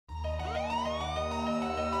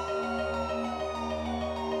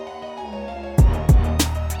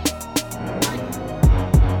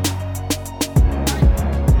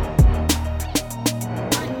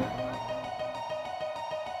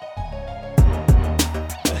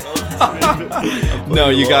No,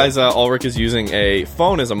 you guys, Ulrich is using a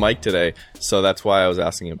phone as a mic today, so that's why I was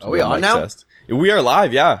asking him to do we a on mic now? test. We are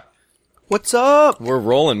live, yeah. What's up? We're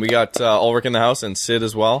rolling. We got Ulrich in the house and Sid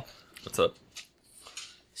as well. What's up?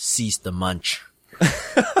 Cease the munch.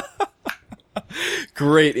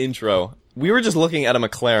 Great intro. We were just looking at a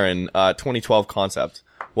McLaren 2012 concept.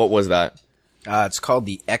 What was that? It's called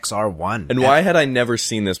the XR1. And why had I never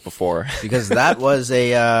seen this before? Because that was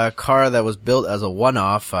a car that was built as a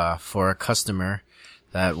one-off for a customer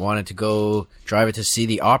that wanted to go drive it to see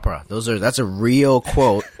the opera. That's a real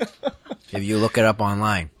quote if you look it up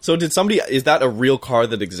online. So is that a real car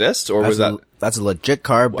that exists, or That's a legit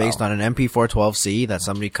car based on an MP412C that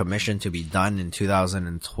somebody commissioned to be done in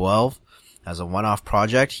 2012 as a one-off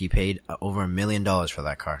project. He paid over $1 million for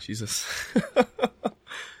that car. Jesus.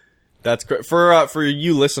 That's great. For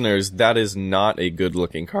you listeners, that is not a good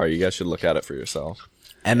looking car. You guys should look at it for yourself.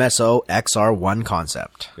 MSO XR1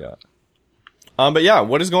 concept. Yeah. But yeah,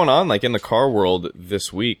 what is going on like in the car world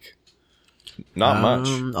this week? Not much.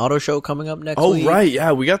 Auto show coming up next Oh, week. right.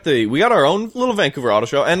 Yeah, we got our own little Vancouver auto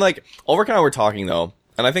show. And like, Ulrich and I were talking though,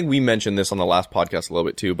 and I think we mentioned this on the last podcast a little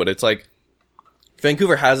bit too, but it's like,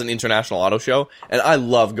 Vancouver has an international auto show, and I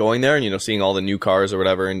love going there and, seeing all the new cars or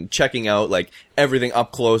whatever and checking out like everything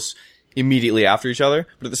up close immediately after each other.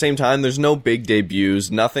 But at the same time, there's no big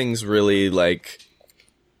debuts. Nothing's really like...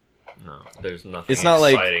 No, there's nothing It's not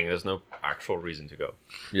exciting. There's no actual reason to go.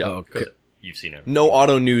 Yeah. Because you've seen everything. No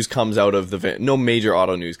auto news comes out of no major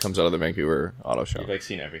auto news comes out of the Vancouver Auto Show. You've like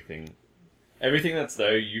seen everything. Everything that's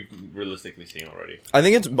there, you've realistically seen already. I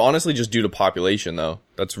think it's honestly just due to population, though.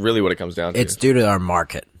 That's really what it comes down to. It's due to our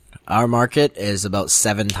market. Our market is about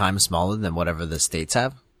 7 times smaller than whatever the states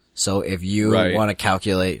have. So if you want to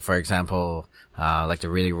calculate, for example, like the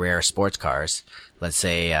really rare sports cars, let's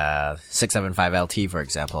say 675 LT, for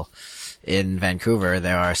example, in Vancouver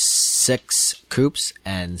there are 6 coupes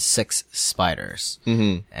and 6 spiders,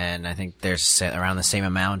 and I think there's around the same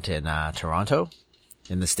amount in Toronto.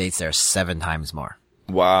 In the States, there's 7 times more.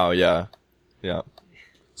 Wow, yeah. Yeah.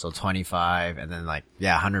 So 25, and then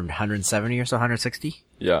 100, 170 or so, 160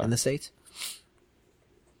 in the States.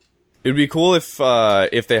 It'd be cool if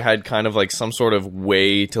they had kind of like some sort of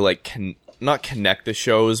way to like not connect the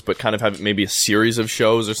shows, but kind of have maybe a series of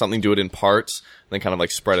shows or something, do it in parts, and then kind of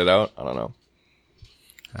like spread it out. I don't know.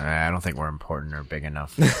 I don't think we're important or big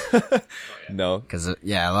enough. No. Because, a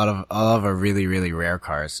lot of our really, really rare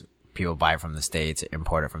cars, people buy from the States,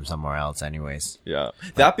 import it from somewhere else anyways. Yeah.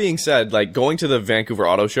 That being said, like going to the Vancouver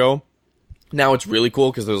Auto Show, now it's really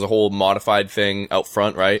cool because there's a whole modified thing out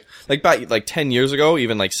front, right? Like back 10 years ago,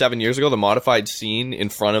 even 7 years ago, the modified scene in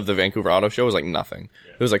front of the Vancouver Auto Show was like nothing.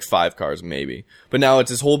 Yeah. It was like 5 cars maybe. But now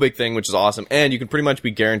it's this whole big thing, which is awesome. And you can pretty much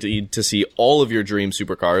be guaranteed to see all of your dream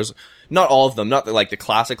supercars. Not all of them, not the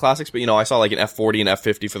classics, but I saw like an F40 and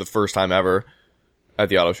F50 for the first time ever at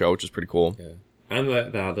the auto show, which is pretty cool. Yeah. And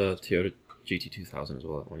the other Toyota GT2000 as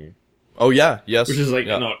well that 1 year. Oh yeah, yes. Which is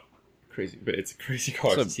not crazy, but it's a crazy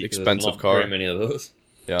car. It's an expensive car. Very many of those.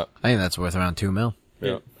 Yeah. I think that's worth around $2 million.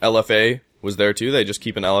 Yeah. LFA was there too. They just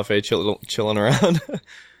keep an LFA chilling around.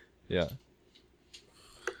 Yeah.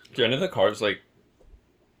 Do any of the cars I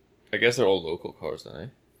guess they're all local cars, then, eh?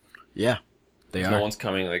 Yeah, they are. No one's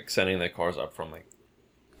coming sending their cars up from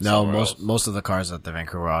No, most of the cars at the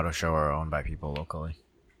Vancouver Auto Show are owned by people locally.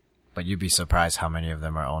 But you'd be surprised how many of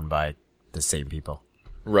them are owned by the same people.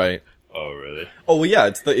 Right. Oh, really? Oh, well, yeah,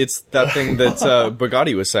 it's that thing that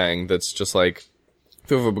Bugatti was saying that's just like,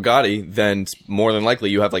 if you have a Bugatti, then more than likely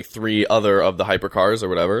you have 3 other of the hypercars or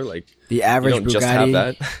whatever. The average you don't just have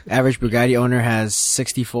that. average Bugatti owner has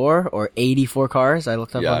 64 or 84 cars. I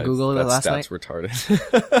looked up on Google last night. That's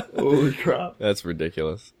retarded. Holy crap. That's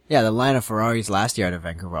ridiculous. Yeah, the line of Ferraris last year at the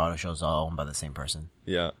Vancouver Auto Show is all owned by the same person.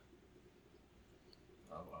 Yeah.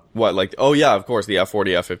 What, oh yeah, of course, the F40,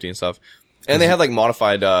 F50 and stuff. And they had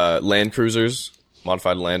modified Land Cruisers,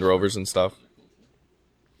 modified Land Rovers and stuff,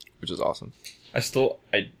 which is awesome. I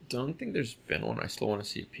don't think there's been one. I still want to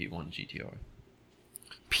see a P1 GTR.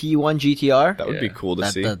 P1 GTR? That would be cool to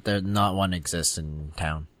see. That not one exists in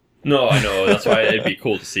town. No, I know. That's why it'd be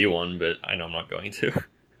cool to see one, but I know I'm not going to.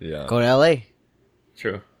 Yeah. Go to LA.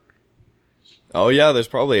 True. Oh yeah, there's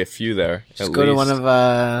probably a few there. Just go to one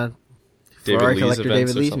of Ferrari collector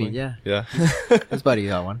David Lee's meet. Yeah. His buddy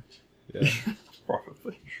got one. Yeah.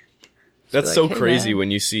 Probably. That's so crazy when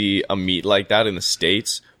you see a meet like that in the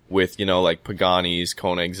States with, Paganis,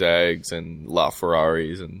 Koenigseggs, and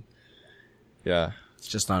LaFerraris, and yeah. It's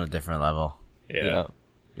just on a different level. Yeah.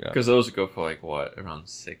 Because those go for what, around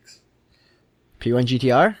 6? P1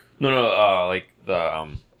 GTR? No,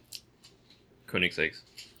 the Koenigsegg's.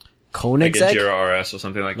 Like a Koenigsegg? Jira RS or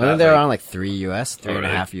something like I think that. they're Like, around like $3, three and a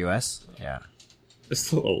really? half US. Yeah. it's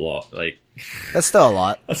still a lot. Like, That's still a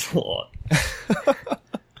lot. that's a lot.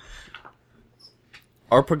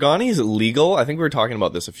 Are Paganis legal? I think we were talking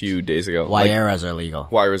about this a few days ago. Huayras are legal.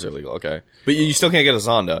 Huayras are legal, okay. But you still can't get a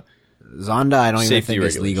Zonda. Zonda, I don't even Safety think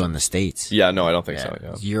is legal regulations. in the States. Yeah, no, I don't think so.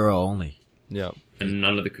 Yeah. It's Euro only. Yeah. And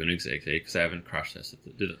none of the Koenigsegg, because I haven't crash tested.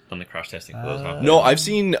 Done the crash testing for those. huh? No, I've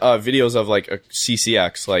seen videos of like a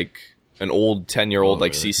CCX, like an old 10-year-old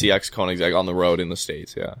like really? CCX Koenigsegg on the road in the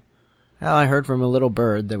States. Yeah. Well, I heard from a little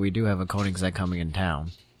bird that we do have a Koenigsegg coming in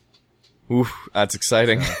town. Oof, that's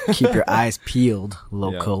exciting. Keep your eyes peeled,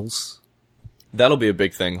 locals. That'll be a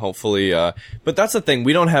big thing, hopefully. But that's the thing.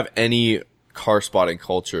 We don't have any car spotting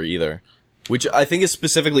culture either, which I think is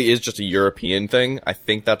specifically is just a European thing. I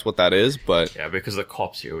think that's what that is, but Yeah, because the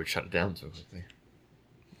cops here would shut it down so quickly.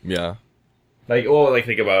 yeah. Like,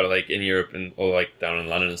 think about it, like, in Europe and, or, like, down in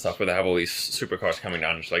London and stuff, where they have all these supercars coming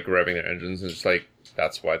down, just, like, revving their engines, and it's like,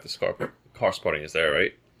 that's why this car spotting is there,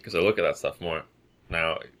 right? Because they look at that stuff more.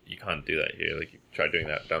 Now, you can't do that here. Like, you try doing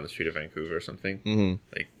that down the street of Vancouver or something,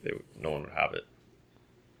 like, no one would have it.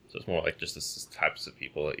 So it's more like just the types of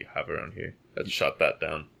people that you have around here that shut that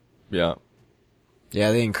down. Yeah.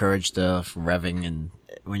 Yeah, they encourage the revving, and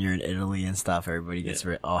when you're in Italy and stuff, everybody gets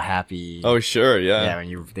all happy. Oh, sure. yeah, Yeah.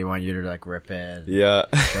 when they want you to like rip it, Yeah.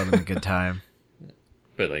 show them a good time.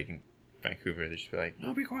 But, like, in Vancouver, they just be like,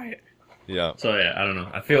 no, be quiet. Yeah. So, yeah, I don't know.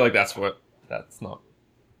 I feel like that's not,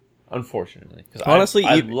 unfortunately. 'Cause Honestly,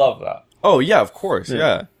 I love that. Oh, yeah, of course. Yeah.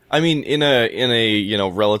 Yeah. I mean, in a,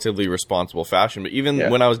 relatively responsible fashion, but even Yeah.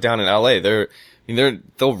 when I was down in LA,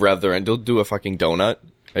 they'll rev their end, they'll do a fucking donut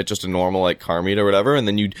at just a normal, like, car meet or whatever, and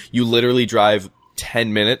then you literally drive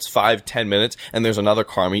 10 minutes, 5-10 minutes, and there's another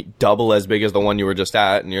car meet double as big as the one you were just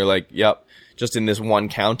at, and you're like, yep, just in this one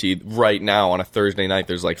county right now on a Thursday night,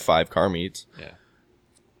 there's like 5 car meets. Yeah.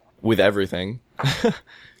 With everything.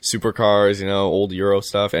 Supercars, old Euro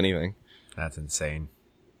stuff, anything. That's insane.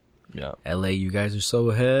 Yeah. LA, you guys are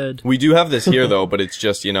so ahead. We do have this here though, but it's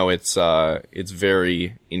just, it's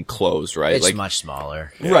very enclosed, right? It's like, much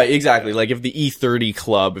smaller. right, exactly. Like if the E30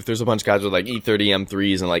 club, if there's a bunch of guys with like E30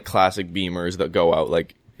 M3s and like classic Beamers that go out,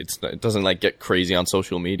 like it doesn't like get crazy on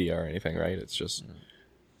social media or anything, right? It's just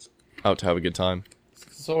out to have a good time.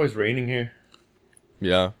 It's always raining here.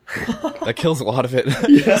 Yeah. That kills a lot of it.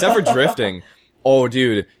 Except for drifting. Oh,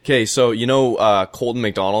 dude. Okay, so Colton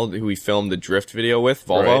McDonald, who we filmed the drift video with,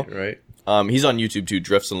 Volvo? Right. He's on YouTube too,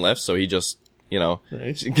 Drifts and Lifts, so he just,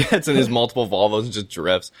 Nice. gets in his multiple Volvos and just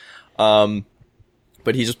drifts.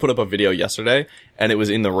 But he just put up a video yesterday, and it was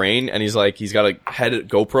in the rain, and he's got a head-mounted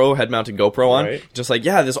GoPro on. Right. Just like,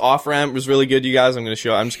 yeah, this off-ramp was really good, you guys. I'm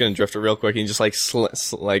just gonna drift it real quick. And he just like,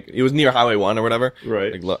 it was near Highway 1 or whatever.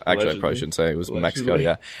 Right. Like, actually, I Allegedly. probably shouldn't say it was Mexico, Allegedly.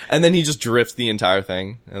 yeah. And then he just drifts the entire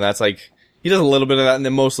thing, and that's like, he does a little bit of that, and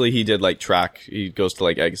then mostly he did like track. He goes to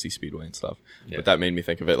like Agassiz Speedway and stuff. Yeah. But that made me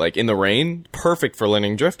think of it like in the rain, perfect for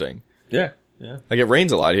learning drifting. Yeah. Yeah. Like it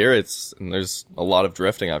rains a lot here. And there's a lot of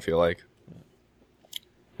drifting. I feel like.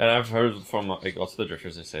 And I've heard from like also the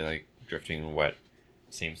drifters, they say like drifting wet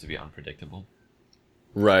seems to be unpredictable.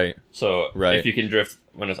 Right. So Right. if you can drift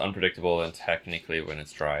when it's unpredictable, then technically when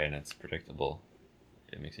it's dry and it's predictable,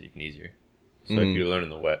 it makes it even easier. So if you learn in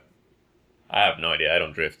the wet, I have no idea. I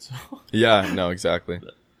don't drift. So. Yeah. No. Exactly.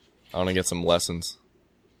 I want to get some lessons.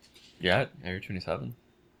 Yeah, Area 27.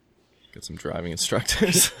 Get some driving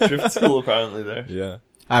instructors. Drift school apparently there. Yeah.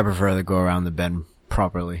 I prefer to go around the bend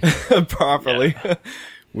properly. Properly.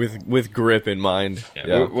 With grip in mind.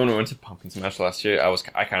 Yeah. When we went to Pumpkin Smash last year,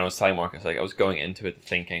 I kind of was telling Marcus, like, I was going into it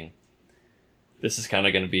thinking, this is kind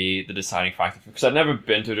of going to be the deciding factor. Because I'd never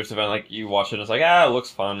been to a drift event. Like, you watch it and it's like, it looks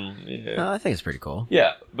fun. Yeah. I think it's pretty cool.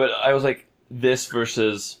 Yeah, but I was like, this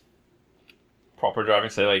versus proper driving,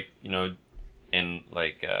 say, like, in,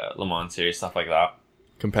 like, Le Mans series, stuff like that.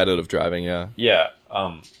 Competitive driving. Yeah. Yeah,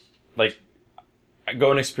 like, I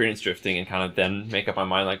go and experience drifting and kind of then make up my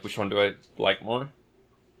mind, like, which one do I like more?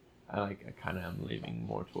 I kind of am leaning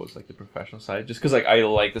more towards, like, the professional side, just because, like, I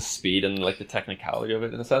like the speed and, like, the technicality of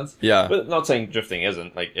it, in a sense. Yeah. But not saying drifting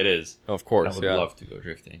isn't, like, it is. Of course. I would yeah. love to go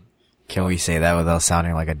drifting. Can we say that without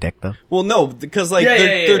sounding like a dick, though? Well, no, because like Yeah,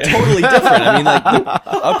 they're yeah. totally different. I mean, like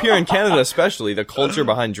up here in Canada, especially, the culture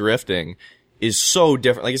behind drifting is so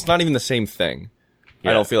different. Like, it's not even the same thing.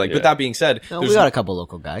 I don't feel like. Yeah. But that being said, No, there's we got a couple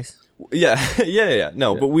local guys. yeah.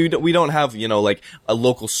 No, but we don't have like a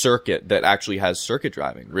local circuit that actually has circuit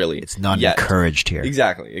driving. Really, It's not yet. encouraged here.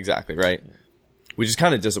 Exactly, right. Which is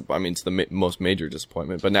kind of I mean, it's the most major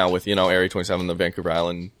disappointment. But now with Area 27, the Vancouver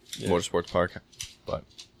Island Motorsports Park, but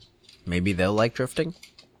Maybe they'll like drifting.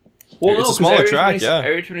 Well, it's no, a smaller 'cause track, yeah.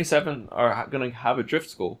 Area 27 are gonna have a drift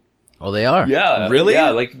school. Oh, they are. Yeah, Really? Yeah,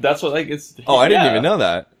 like that's what like it's. Oh, I didn't yeah. even know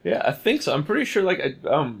that. Yeah, I think so. I'm pretty sure like It'd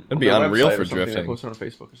on be their unreal website for or something, drifting. I posted on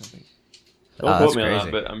Facebook or something. Oh, Don't that's quote me on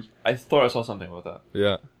that, crazy. but I thought I saw something about that,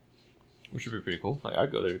 Yeah. which would be pretty cool. Like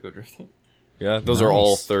I'd go there to go drifting. Yeah, those are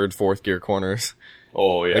all Nice. third, fourth gear corners.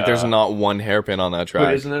 Oh yeah, Like, there's not one hairpin on that But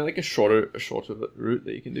track. isn't there like a shorter route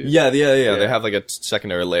that you can do? Yeah. Yeah. They have like a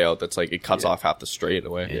secondary layout that's like it cuts Yeah. off half the straight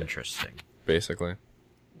away, Interesting. basically.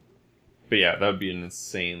 But yeah, that would be an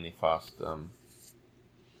insanely fast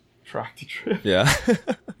track to drift. Yeah. It'd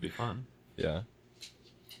be fun. Yeah.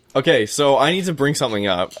 Okay, so I need to bring something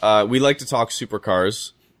up. We like to talk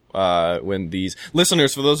supercars when these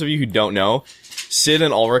listeners, for those of you who don't know, Sid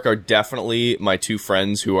and Ulrich are definitely my two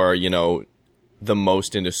friends who are, you know, the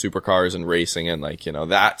most into supercars and racing and like, you know,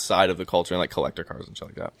 that side of the culture and like collector cars and shit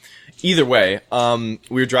like that. Either way,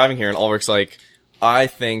 we were driving here and Ulrich's like, I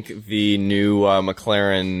think the new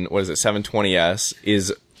McLaren, what is it, 720S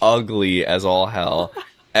is ugly as all hell.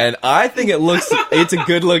 And I think it's a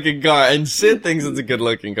good looking car, and Sid thinks it's a good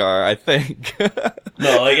looking car, I think.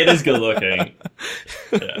 No, like it is good looking.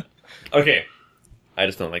 Yeah. Okay. I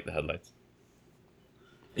just don't like the headlights.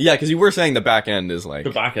 Yeah, because you were saying the back end is like, The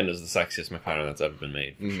back end is the sexiest McLaren that's ever been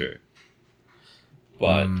made, for sure.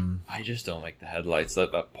 But I just don't like the headlights.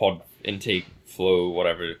 That pod intake flow,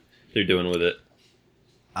 whatever they're doing with it.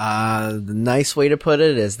 The nice way to put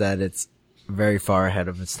it is that it's very far ahead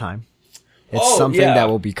of its time. It's Oh, something yeah. that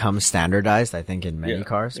will become standardized, I think, in many Yeah,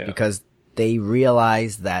 cars yeah. because they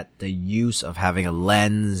realize that the use of having a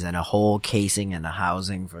lens and a whole casing and a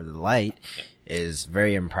housing for the light is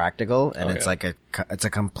very impractical, and Oh, it's yeah. like it's a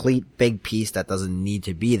complete big piece that doesn't need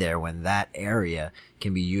to be there when that area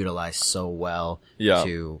can be utilized so well Yeah.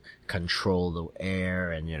 to control the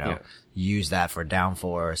air and, you know, Yeah. use that for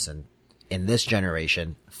downforce. And in this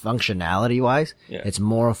generation, functionality wise, Yeah. it's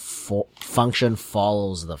more function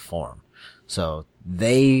follows the form. So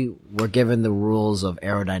they were given the rules of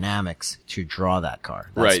aerodynamics to draw that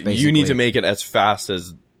car. That's right, you need to make it as fast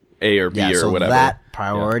as A or B yeah, or so whatever. that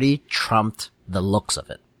priority trumped the looks of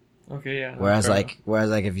it. Okay, yeah. Whereas fair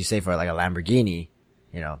like if you say for like a Lamborghini,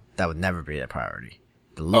 you know, that would never be the priority.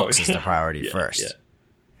 The looks is the priority Yeah, first. yeah.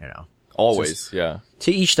 You know. Always, yeah.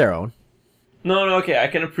 To each their own. No, okay, I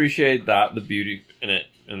can appreciate that, the beauty in it,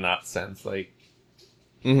 in that sense. Like,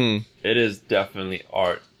 Mm-hmm. it is definitely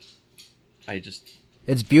art.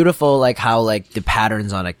 It's beautiful, like how like the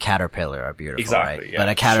patterns on a caterpillar are beautiful, Exactly, right? yeah. But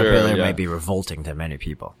a caterpillar Sure, yeah. might be revolting to many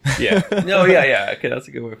people. Yeah. No, yeah. Okay, that's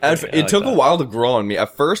a good way. It took a while to grow on me.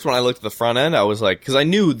 At first, when I looked at the front end, I was like, because I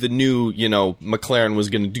knew the new, you know, McLaren was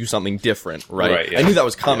going to do something different, right? Right, yeah. I knew that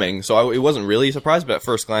was coming, so it wasn't really a surprise. But at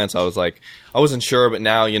first glance, I was like, I wasn't sure. But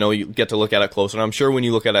now, you know, you get to look at it closer, and I'm sure when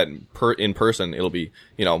you look at it in person, it'll be,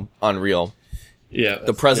 you know, unreal. Yeah.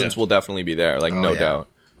 The presence will definitely be there, like no yeah. doubt.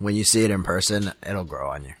 When you see it in person, it'll grow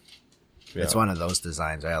on you. Yeah. It's one of those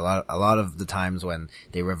designs, right? A lot of the times when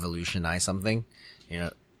they revolutionize something, you know,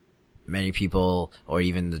 many people or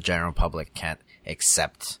even the general public can't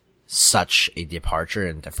accept such a departure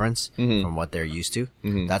and difference from what they're used to.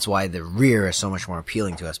 That's why the rear is so much more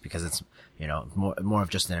appealing to us because it's, you know, more of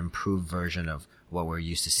just an improved version of what we're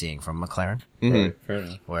used to seeing from McLaren. Right, fair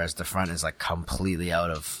enough. Whereas the front is like completely out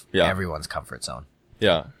of Yeah. everyone's comfort zone.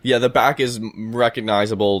 Yeah. The back is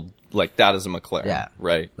recognizable, like that is a McLaren. Yeah.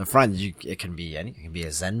 Right. The front, it can be it can be a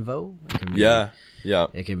Zenvo. It can be, Yeah.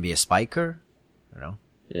 It can be a Spiker. You know,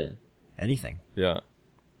 Yeah. anything. Yeah.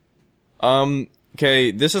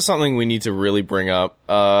 Okay, this is something we need to really bring up.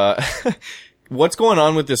 What's going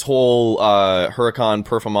on with this whole Huracan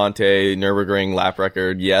Performante Nürburgring lap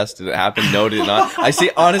record? Yes, did it happen? No, did it not? I see,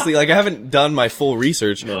 honestly, like I haven't done my full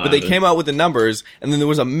research, No, I but they haven't. came out with the numbers, and then there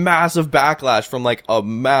was a massive backlash from like a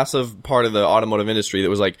massive part of the automotive industry that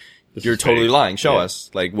was like, you're is totally fake. lying. Show Yeah. us.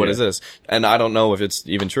 Like, what Yeah. is this? And I don't know if it's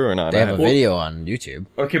even true or not. They I have a haven't- video on YouTube.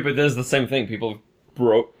 Okay, but there's the same thing. People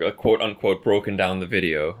quote unquote broken down the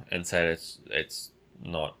video and said it's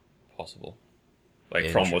not possible. Like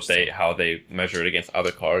from how they measure it against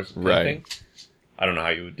other cars. kind of Right. thing. I don't know how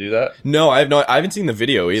you would do that. No, I haven't seen the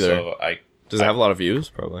video either. So Does it have a lot of views?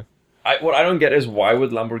 Probably. what I don't get is why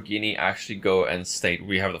would Lamborghini actually go and state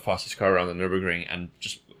we have the fastest car around the Nürburgring and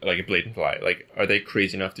just like a blatant lie? Like, are they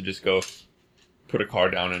crazy enough to just go put a car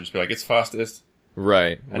down and just be like it's fastest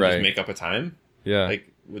Right. and Right. just make up a time? Yeah. Like,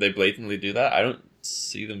 would they blatantly do that? I don't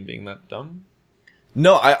see them being that dumb.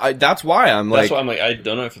 No, I that's why I'm like, That's why I'm like, I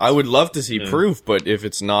don't know if it's, I would love to see Yeah. proof, but if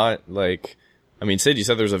it's not like, I mean, Sid, you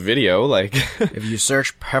said there's a video, like, If you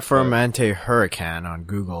search Performante Huracan on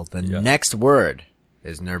Google, the next word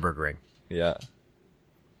is Nürburgring. yeah.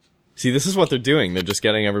 See, this is what they're doing. They're just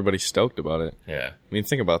getting everybody stoked about it. Yeah. I mean,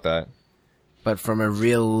 think about that. But from a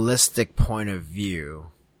realistic point of view,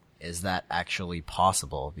 is that actually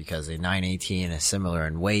possible? Because a 918 is similar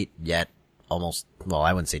in weight, yet almost, well,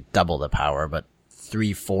 I wouldn't say double the power, but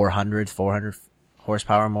 400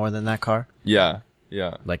 horsepower more than that car. Yeah,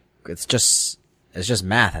 yeah. Like, it's just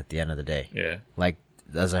math at the end of the day. Yeah. Like,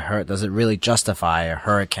 does it really justify a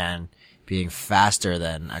Huracan being faster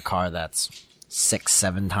than a car that's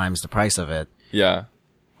 6-7 times the price of it? Yeah.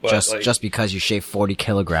 But, Just because you shave 40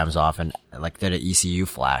 kilograms off and like did an ECU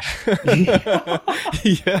flash. Yeah.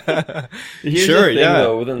 Here's Sure, the thing, yeah.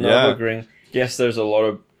 though, with a Yeah. Nürburgring, yes, there's a lot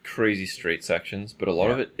of crazy straight sections, but a lot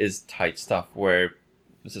of it is tight stuff where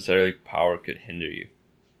necessarily power could hinder you.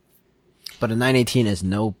 But a 918 is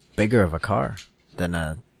no bigger of a car than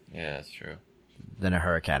a Yeah, that's true.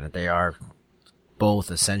 Huracan. They are both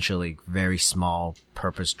essentially very small,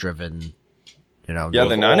 purpose-driven. You know, Yeah,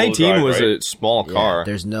 the all-wheel 918 drive, was right? a small yeah, car.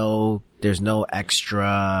 there's no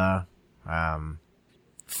extra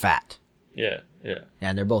fat, Yeah, yeah,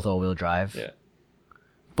 and they're both all-wheel drive. yeah.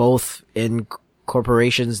 Both in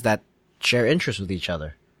corporations that share interests with each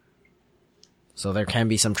other. So there can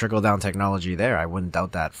be some trickle-down technology there. I wouldn't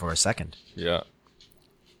doubt that for a second. Yeah.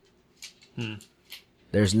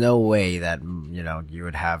 There's no way that, you know, you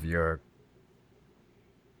would have your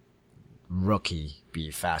rookie be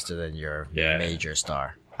faster than your Yeah. major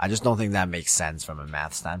star. I just don't think that makes sense from a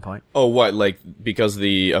math standpoint. Oh, what? Like, because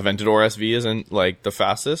the Aventador SV isn't, like, the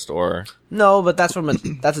fastest, or? No, but that's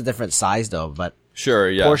that's a different size though. But Sure,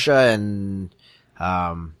 yeah. Porsche and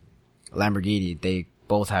Lamborghini, they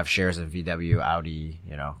both have shares of VW, Audi,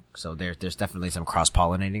 you know, so there's definitely some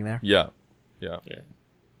cross-pollinating there. Yeah. Yeah. Yeah.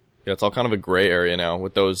 Yeah, it's all kind of a gray area now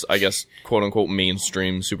with those, I guess, quote unquote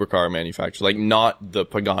mainstream supercar manufacturers, like not the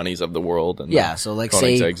Paganis of the world and Yeah, the so like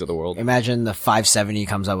say, Koenigseggs of the world. imagine the 570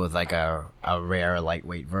 comes out with like a rare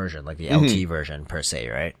lightweight version, like the LT version per se,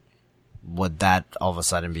 right? Would that all of a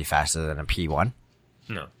sudden be faster than a P1?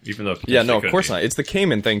 No, even though Yeah, no, potentially of course could be. not. It's the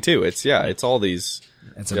Cayman thing too. It's all these.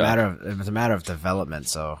 It's a Yeah. matter of development.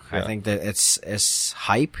 So I Yeah. think that it's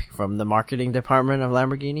hype from the marketing department of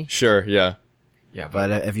Lamborghini. Sure, yeah. Yeah,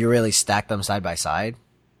 But if you really stack them side by side,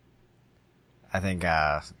 I think,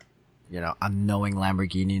 you know, unknowing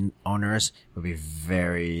Lamborghini owners would be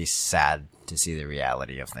very sad to see the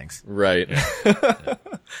reality of things. Right.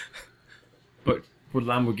 but would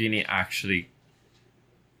Lamborghini actually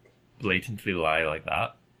blatantly lie like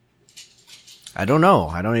that? I don't know.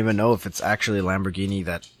 I don't even know if it's actually Lamborghini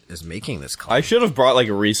that is making this car. I should have brought like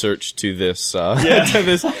research to this. To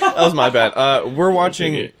this. That was my bad. We're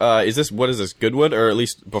watching. What is this? Goodwood, or at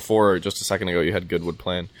least before, just a second ago, you had Goodwood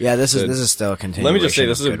playing. Yeah, this is still a continuation. Let me just say,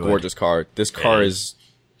 this of is a Goodwood. gorgeous car. This car is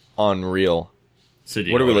unreal. So do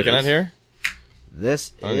you What are know we it looking is? at here?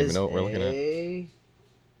 This I don't even is know what we're looking at. a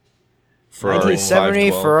Ferrari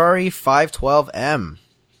 1970 512. Ferrari 512M.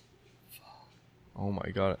 Oh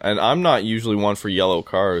my god! And I'm not usually one for yellow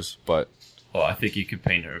cars, but Oh, I think you could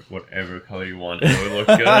paint her whatever color you want. It would look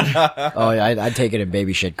good. Oh, yeah, I'd take it in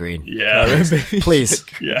baby shit green. Yeah. Please.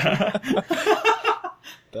 Yeah.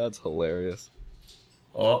 that's hilarious.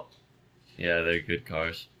 Oh. Yeah, they're good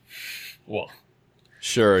cars. Well.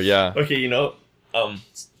 Sure, yeah, Okay, you know,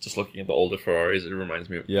 just looking at the older Ferraris, it reminds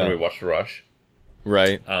me of Yeah. when we watched Rush.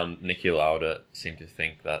 right. Niki Lauda seemed to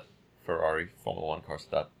think that Ferrari Formula 1 cars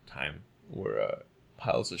at that time were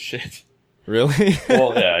piles of shit. Really?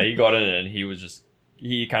 Well, yeah, he got in and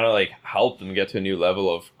he kind of like helped them get to a new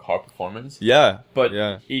level of car performance. yeah, But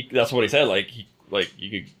yeah, that's what he said.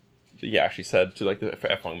 He actually said to like the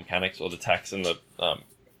F1 mechanics or the techs in the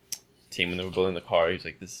team when they were building the car, he's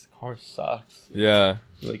like, "This car sucks." yeah.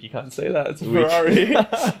 Like, you can't say that. It's a Ferrari. He's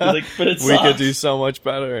like, but it We sucks. could do so much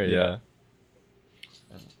better. Yeah,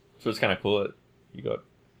 So it's kind of cool that you got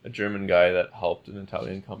a German guy that helped an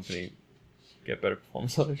Italian company get better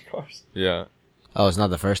performance on their cars. yeah. Oh, it's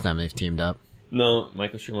not the first time they've teamed up. No,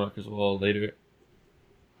 Michael Schumacher as well later.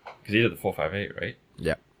 Because he did the 458, right?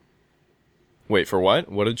 Yeah. Wait, for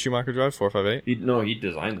what? What did Schumacher drive? 458? He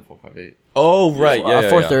designed the 458. Oh, right. Yeah,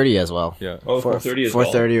 430 as well. Yeah. Oh, 430 as well.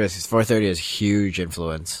 430 is huge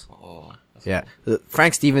influence. Oh, that's Yeah,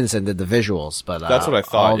 Frank Stevenson did the visuals, but That's what I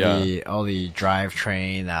thought, all the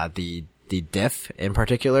drivetrain, the diff in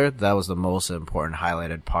particular, that was the most important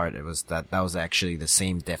highlighted part. It was that was actually the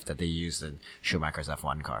same diff that they used in Schumacher's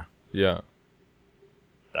F1 car. Yeah.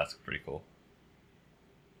 That's pretty cool.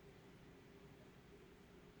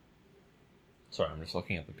 Sorry, I'm just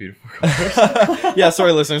looking at the beautiful cars. Yeah,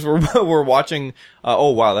 sorry, listeners. We're watching.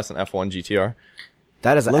 Oh, wow, that's an F1 GTR.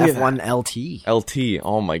 That is an Look at F1 LT, LT.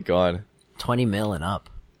 Oh, my God. 20 mil and up.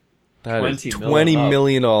 That is $20 $20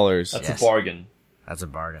 million. That's Yes. a bargain. That's a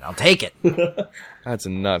bargain. I'll take it. That's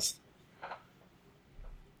nuts.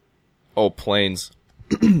 Oh, planes.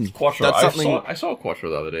 Quattro. That's something- I saw a Quattro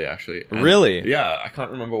the other day, actually. And Really? Yeah, I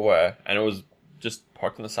can't remember where. And it was just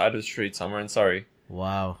parked on the side of the street somewhere in Surrey.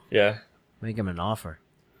 Wow. Yeah. Make him an offer.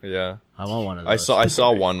 Yeah. I want one of those. I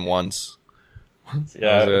saw one once.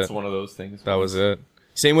 Yeah, was it's it. one of those things. That was it.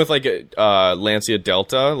 Same with like Lancia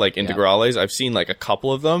Delta, like Integrales. I've seen like a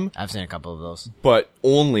couple of them, I've seen a couple of those. but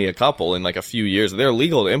only a couple in like a few years. They're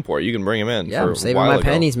legal to import. You can bring them in. Yeah, for I'm a saving while my ago.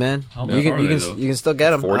 pennies, man. How You much can are you they, can though? you can still get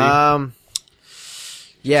them. 40?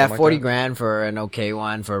 Yeah, Something like 40 that. grand for an okay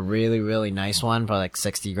one. For a really really nice one, probably like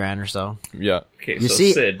 60 grand or so. Yeah. Okay, You so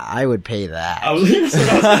see, Sid. I would pay that. I was gonna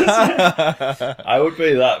say, I would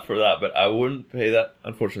pay that for that, but I wouldn't pay that,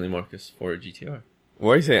 unfortunately, Marcus, for a GTR.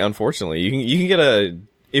 What do you say? Unfortunately, you can get a,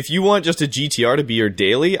 if you want just a GTR to be your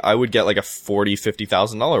daily, I would get like a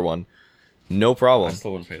 $40,000-$50,000 one. No I problem.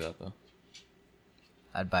 still wouldn't pay that, though.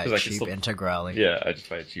 I'd buy 'Cause a I could cheap still- Integrale. Yeah, I just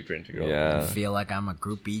buy a cheaper Integral. I Yeah. feel like I'm a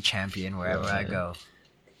Group B champion wherever I go.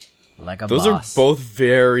 Like a Those boss. are both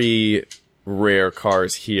very rare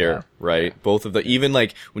cars here, Yeah. right? Both of the, even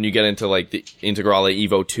like when you get into like the Integrale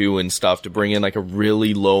Evo 2 and stuff, to bring in like a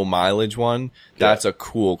really low mileage one, that's a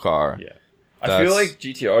cool car. Yeah. I feel That's- like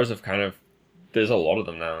GTRs have kind of... There's a lot of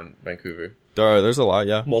them now in Vancouver. There's a lot,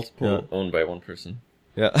 yeah. Multiple owned by one person.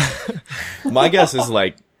 Yeah. My guess is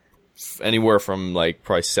like anywhere from like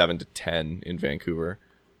probably 7 to 10 in Vancouver,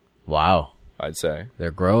 Wow, I'd say.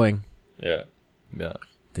 they're growing. Yeah. Yeah.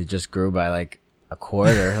 They just grew by like a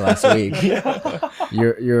quarter last week.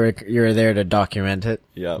 You're there to document it,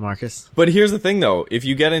 Yeah. Marcus. But here's the thing though, if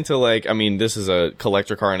you get into like, I mean, this is a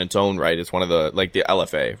collector car in its own right. It's one of the, like the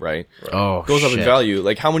LFA, right? Oh, Goes up in shit. value.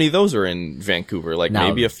 Like how many of those are in Vancouver? Like Now,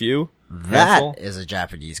 maybe a few? That Handful? is a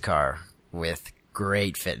Japanese car with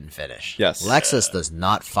great fit and finish. Yes. Lexus does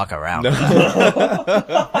not fuck around.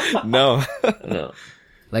 No. No.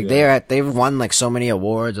 Like they've won like so many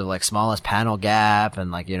awards of like smallest panel gap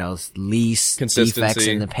and like, you know, least defects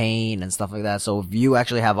Consistency. in the paint and stuff like that. So if you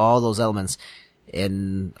actually have all those elements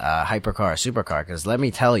in a hypercar, supercar, because let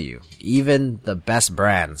me tell you, even the best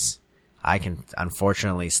brands, I can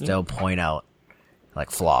unfortunately still point out like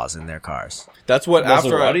flaws in their cars. That's what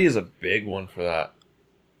after Maserati is a big one for that.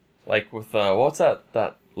 Like with, what's that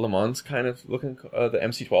Le Mans kind of looking, the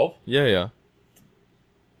MC12? Yeah,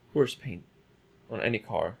 Worst paint on any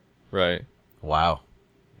car. right. Wow.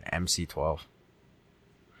 MC12. Yeah,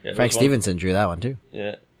 there Frank was one- Stevenson drew that one too.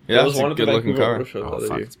 Yeah. Yeah, That was it's a one of the good-looking Vancouver car. Auto Show the Oh other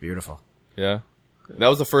fuck, year. it's beautiful. Yeah. That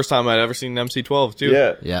was the first time I'd ever seen an MC12 too.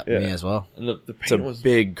 Yeah. Yeah, me as well. And the It's a paint was...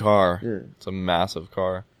 big car. Yeah. It's a massive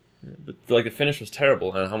car. But like the finish was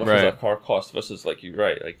terrible, and how much Right. does that car cost versus like you're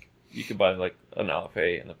right, like you could buy like an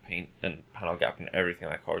LFA and the paint and panel gap and everything.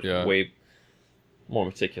 That car is Yeah. way more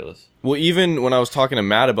meticulous. Well, even when I was talking to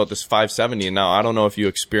Matt about this 570, and now I don't know if you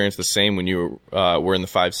experienced the same when you were in the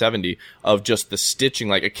 570, of just the stitching.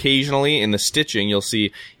 Like occasionally in the stitching, you'll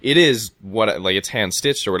see it is what, like it's hand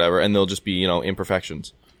stitched or whatever, and there'll just be, you know,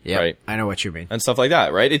 imperfections. Yeah, Right. I know what you mean. And stuff like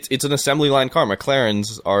that, right? It's an assembly line car.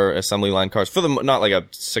 McLarens are assembly line cars for the, not like a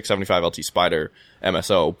 675 LT Spider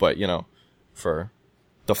MSO, but you know, for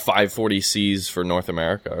the 540Cs for North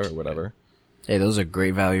America or whatever. Hey, those are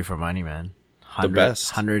great value for money, man. The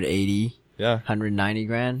best. 180, Yeah. 190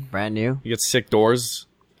 grand, brand new. You get sick doors,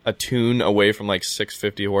 a tune away from like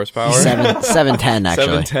 650 horsepower. 710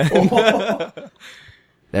 actually. 710.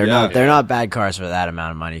 They're Yeah. not bad cars for that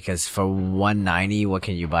amount of money. Because for 190, what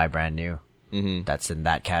can you buy brand new? Mm-hmm. That's in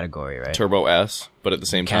that category, right? Turbo S, but at the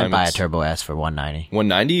same Can't time, buy a it's Turbo S for 190.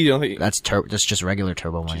 190. You don't think? That's just regular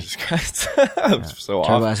turbo money. Jesus Christ. I'm so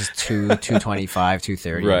Turbo off. S is 225,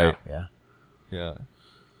 230. Right. now. Yeah. Yeah.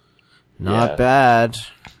 Not Yeah. bad.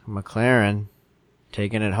 McLaren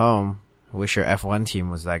taking it home. I wish your F1 team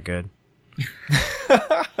was that good.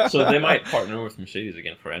 So they might partner with Mercedes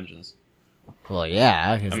again for engines. Well,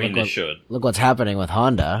 yeah. 'cause I mean, they should. Look what's happening with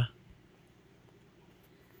Honda.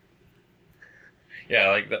 Yeah,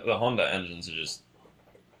 like the Honda engines are just.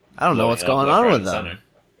 I don't know what's going on with them.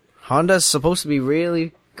 Honda's supposed to be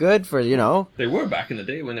really good for, you know. They were back in the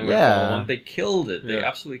day when they were Yeah. Formula 1. They killed it. They Yeah.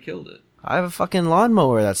 absolutely killed it. I have a fucking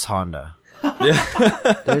lawnmower that's Honda. Yeah.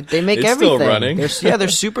 They make It's everything. still running. They're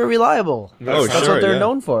super reliable. Oh, That's sure, what they're yeah.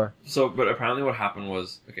 known for. So, but apparently what happened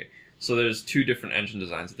was, okay, so there's two different engine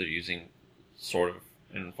designs that they're using, sort of,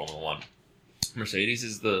 in Formula 1. Mercedes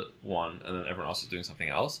is the one, and then everyone else is doing something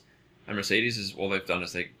else. And Mercedes is, all they've done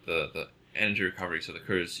is the energy recovery, so the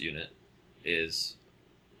Curse unit is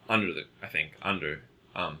under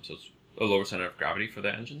so it's a lower center of gravity for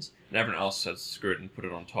their engines. And everyone else has screwed it and put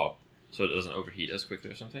it on top, so it doesn't overheat as quickly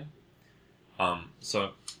or something.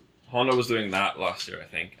 So Honda was doing that last year, I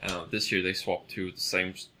think, and this year they swapped to the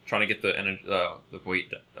same, trying to get the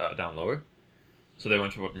weight down lower. So they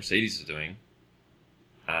went to what Mercedes is doing,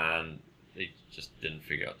 and they just didn't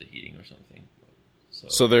figure out the heating or something.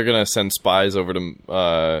 So they're gonna send spies over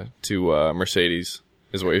to Mercedes,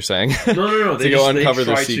 is what you're saying? No. To go uncover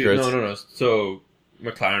their secrets. No. So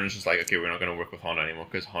McLaren is just like, okay, we're not going to work with Honda anymore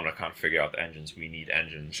because Honda can't figure out the engines. We need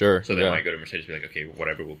engines. Sure. So they might go to Mercedes and be like, okay,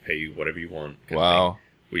 whatever, we'll pay you whatever you want. Wow.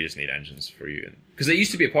 We just need engines for you. Because they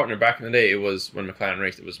used to be a partner back in the day. It was when McLaren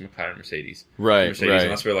raced. It was McLaren Mercedes. Right. Mercedes,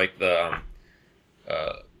 and that's where like the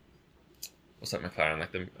what's that McLaren,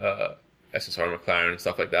 like the SSR McLaren and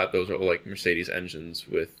stuff like that. Those are all like Mercedes engines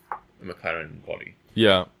with a McLaren body.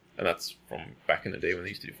 Yeah. And that's from back in the day when they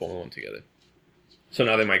used to do Formula 1 together. So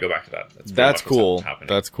now they might go back to that. That's cool.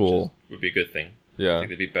 That's cool. Would be a good thing. Yeah. I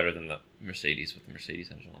think it'd be better than the Mercedes with the Mercedes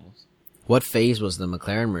engine almost. What phase was the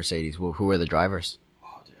McLaren Mercedes? Who were the drivers?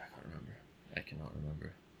 Oh, dude, I can't remember. I cannot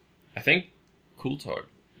remember. I think Coulthard,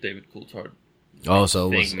 David Coulthard. Oh, so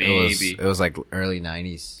it was like early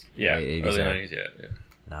 90s. Yeah, late 80s, early 90s, yeah.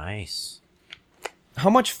 Nice. How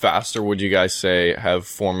much faster would you guys say have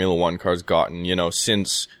Formula One cars gotten,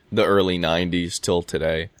 since the early 90s till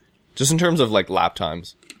today? Just in terms of, like, lap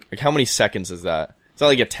times. Like, how many seconds is that? Is that,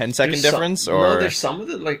 like, a 10-second difference? No, there's some of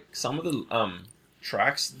the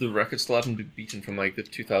tracks, the records still haven't been beaten from, like, the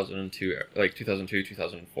 2002,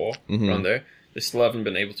 2004, around there. They still haven't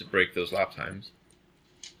been able to break those lap times.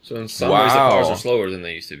 So in some ways, the cars are slower than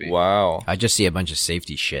they used to be. Wow. I just see a bunch of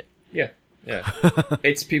safety shit. Yeah.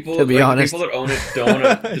 It's people. To be honest, the people that own it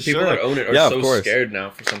don't. The people that own it are so course. scared now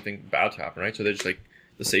for something bad to happen, right? So they're just like,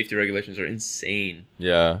 the safety regulations are insane.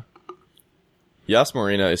 Yeah. Yas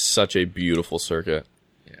Marina is such a beautiful circuit.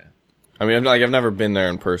 Yeah. I mean, I've never been there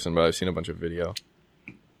in person, but I've seen a bunch of video.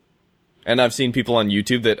 And I've seen people on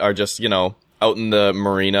YouTube that are just, out in the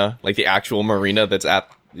marina, like the actual marina that's at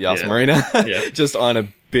Yas Marina, just on a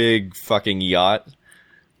big fucking yacht,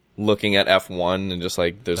 looking at F1 and just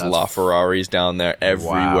like, there's LaFerraris down there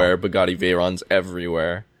everywhere, Bugatti Veyrons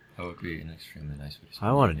everywhere. That would be an extremely nice video.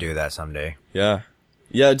 I want to do that someday. Yeah.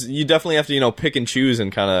 Yeah, you definitely have to, pick and choose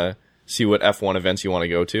and kind of see what F1 events you want to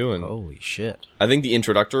go to. And holy shit. I think the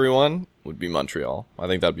introductory one would be Montreal. I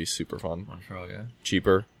think that'd be super fun. Montreal, yeah.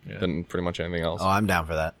 Cheaper than pretty much anything else. Oh, I'm down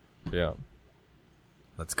for that. Yeah.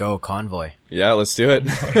 Let's go, convoy. Yeah, let's do it.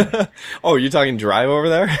 Oh, you're talking drive over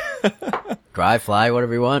there? Drive, fly,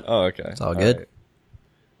 whatever you want. Oh, okay. It's all good. Right.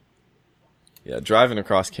 Yeah, driving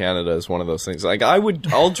across Canada is one of those things. Like,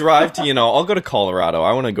 I'll drive to, I'll go to Colorado.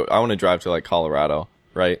 I want to drive to, like, Colorado,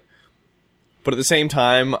 right? But at the same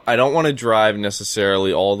time, I don't want to drive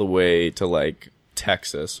necessarily all the way to, like,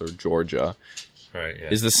 Texas or Georgia. Right, yeah.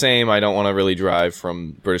 Is the same. I don't want to really drive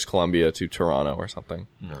from British Columbia to Toronto or something.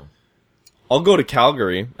 No. I'll go to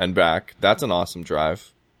Calgary and back. That's an awesome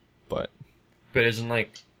drive. But isn't,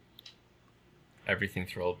 like, everything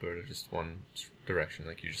through Alberta just one direction?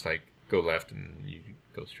 Like, you just, like, go left and you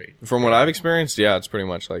go straight. From what I've experienced, yeah, it's pretty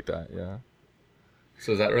much like that, yeah.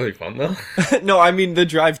 So is that really fun, though? No, I mean the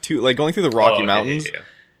drive to, like, going through the Rocky Mountains. Yeah.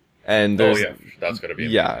 And there's, that's gotta be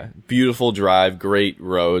amazing. Yeah, beautiful drive, great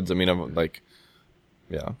roads. I mean, I'm like,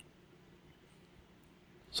 yeah.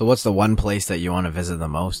 So what's the one place that you want to visit the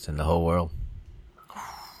most in the whole world?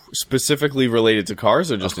 Specifically related to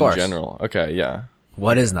cars or just in general? Okay, yeah.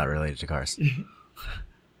 What is not related to cars?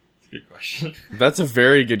 Good question. That's a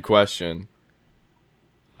very good question.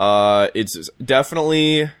 It's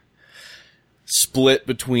definitely split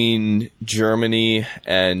between Germany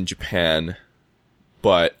and Japan,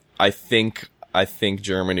 but I think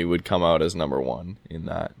Germany would come out as number one in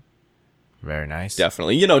that. Very nice.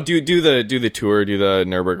 Definitely. Do the tour, do the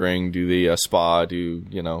Nürburgring, do the Spa, do,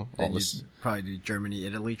 all this. Probably do Germany,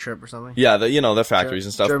 Italy trip or something. Yeah, the factories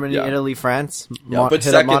and stuff. Germany, yeah. Italy, France. Yeah, but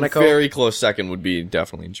second, Monaco. Very close second would be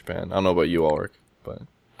definitely in Japan. I don't know about you, Ulrich, but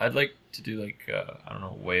I'd like to do like I don't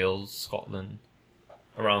know, Wales, Scotland,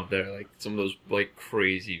 around there, like some of those like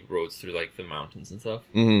crazy roads through like the mountains and stuff,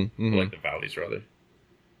 or like the valleys rather,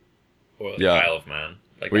 or like Yeah. Isle of Man.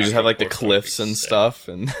 Like where you just have like the Portsmouth cliffs would be and sick. stuff,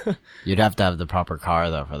 and You'd have to have the proper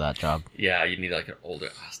car though for that job. Yeah, you'd need like an older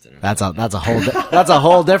Aston. That's a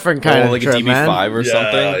whole different kind of like trip, a DB5 man. or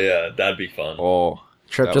something. Yeah, that'd be fun. Oh,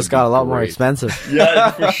 Trip that just would got be a lot more great. expensive.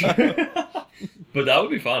 Yeah, for sure. But that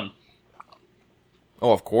would be fun.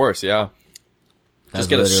 Oh, of course, yeah. That's Just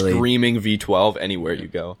get a literally- screaming V12 anywhere you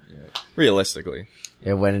go. Realistically.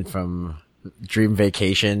 It went from dream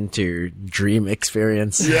vacation to dream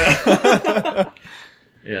experience.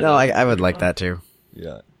 Yeah. No, I would like that too.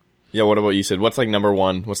 Yeah. Yeah, what about you, Sid? What's like number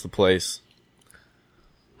one? What's the place?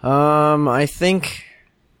 I think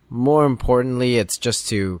more importantly, it's just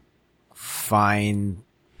to find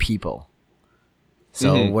people.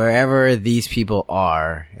 So wherever these people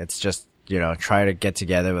are, it's just, you know, try to get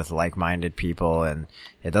together with like-minded people, and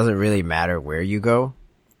it doesn't really matter where you go.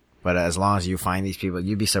 But as long as you find these people,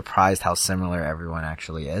 you'd be surprised how similar everyone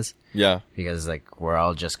actually is. Yeah. Because, like, we're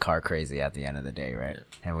all just car crazy at the end of the day, right?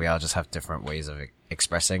 And we all just have different ways of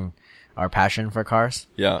expressing our passion for cars.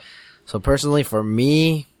 Yeah. So personally, for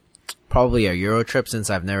me, probably a Euro trip, since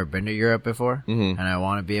I've never been to Europe before. And I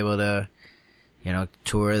want to be able to, you know,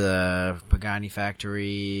 tour the Pagani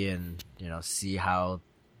factory and, you know, see how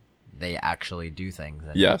they actually do things.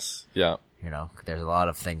 And, Yes. Yeah. you know, there's a lot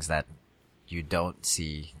of things that you don't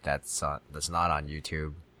see that's not on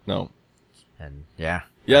YouTube. No. And yeah.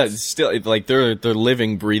 Yeah, it's still like they're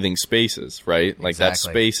living, breathing spaces, right? Like that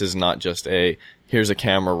Exactly. space is not just here's a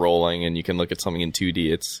camera rolling and you can look at something in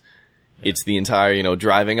 2D. It's the entire, you know,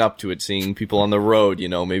 driving up to it, seeing people on the road, you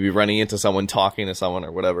know, maybe running into someone, talking to someone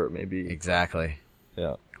or whatever it may be. Exactly.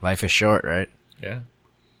 Yeah. Life is short, right? Yeah.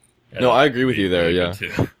 No, I agree with you there. Really Yeah.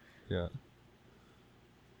 good too. Yeah.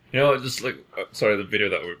 You know, just like sorry, the video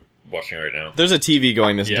that we're watching right now. There's a TV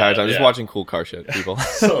going this Yeah, entire time, just yeah. watching cool car shit, people.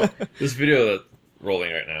 So this video that's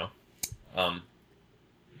rolling right now,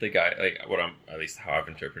 the guy, like what I'm at least how I've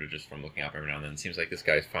interpreted just from looking up every now and then, it seems like this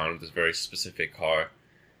guy's found this very specific car,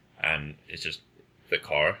 and it's just the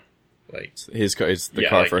car, like His car, it's the yeah,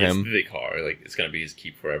 car like, for it's him. the car, like it's gonna be his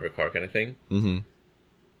keep forever car kind of thing. Mm-hmm.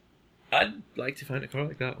 I'd like to find a car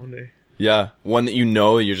like that one day. Yeah, one that you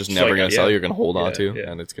know you're just never like, gonna sell, yeah. you're gonna hold on Yeah, to,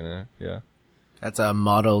 yeah. and it's gonna, yeah. That's a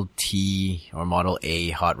Model T or Model A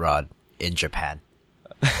hot rod in Japan.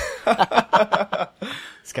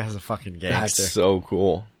 This guy's a fucking gangster. That's so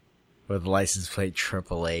cool. With license plate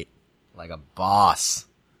 888. Like a boss.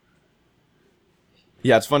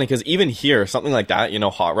 Yeah, it's funny because even here, something like that, you know,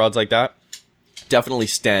 hot rods like that, definitely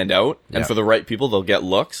stand out. And Yeah. for the right people, they'll get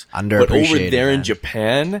looks. But Underappreciated, over there in man.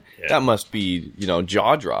 Japan, Yeah. that must be, you know,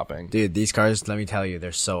 jaw dropping. Dude, these cars, let me tell you,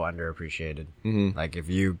 they're so underappreciated. Like, if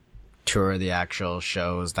you tour the actual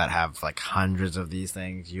shows that have, like, hundreds of these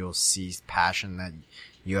things, you'll see passion that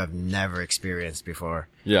you have never experienced before.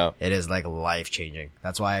 Yeah. It is, like, life-changing.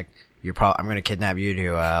 That's why I'm gonna kidnap you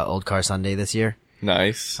to, Old Car Sunday this year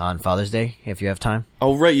Nice. on Father's Day, if you have time.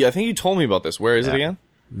 Oh, right. Yeah, I think you told me about this. Where is it Yeah. again?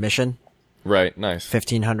 Mission, Right. Nice.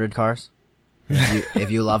 1,500 cars. If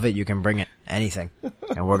you love it, you can bring it. Anything.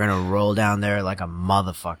 And we're gonna roll down there like a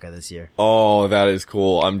motherfucker this year. Oh, that is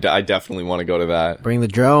cool. I definitely want to go to that. Bring the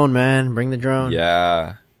drone, man. Bring the drone.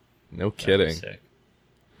 Yeah. No That'd be kidding. sick.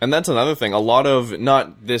 And that's another thing. A lot of,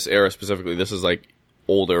 not this era specifically, this is like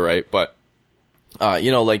older, right? But, you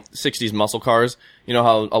know, like 60s muscle cars, you know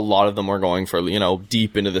how a lot of them were going for, you know,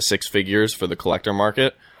 deep into the six figures for the collector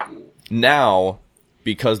market. Now,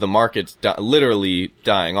 because the market's literally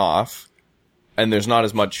dying off, and there's not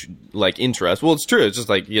as much, like, interest. Well, it's true. It's just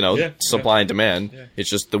like, you know, Yeah, supply and demand. Yeah. It's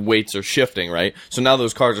just the weights are shifting, right? So now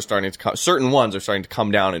those cars are starting to certain ones are starting to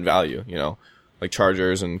come down in value, you know, like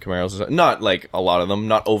Chargers and Camaros and stuff. Not like a lot of them,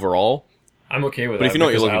 not overall. I'm okay with But that. if you know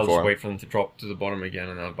what you're because looking I'll for. just wait for them to drop to the bottom again,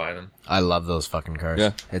 and I'll buy them. I love those fucking cars.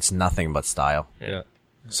 Yeah. It's nothing but style. Yeah.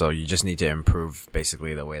 So you just need to improve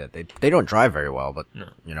basically the way that they don't drive very well, but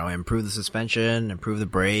you know, improve the suspension, improve the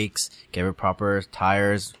brakes, give it proper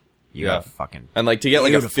tires. You Yeah. have fucking And like to get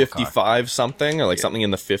like a beautiful car. 55 something or like something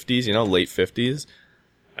in the 50s, you know, late 50s.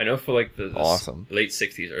 I know for like the Awesome. late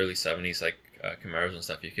 60s, early 70s, like Camaros and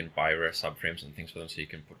stuff, you can buy rare subframes and things for them, so you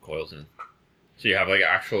can put coils in. So you have like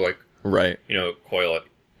actual like Right. you know coil at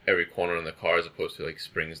every corner in the car as opposed to like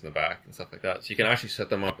springs in the back and stuff like that. So you can actually set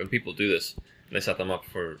them up, and people do this. And they set them up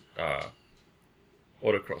for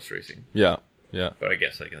autocross racing. Yeah. Yeah. But I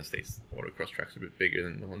guess like in the States, autocross tracks are a bit bigger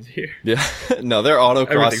than the ones here. Yeah. No, their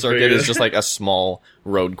autocross Everything's circuit bigger. is just like a small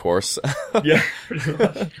road course. Yeah, pretty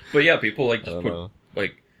much. But yeah, people like just I put know.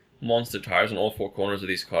 like monster tires on all four corners of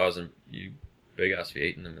these cars, and you big ass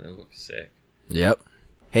V8 in them, and they look sick. Yep.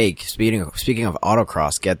 Hey, speaking of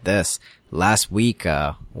autocross, get this. Last week,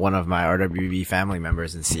 one of my RWB family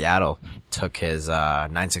members in Seattle took his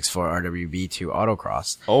 964 RWB to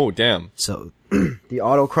autocross. Oh, damn. So the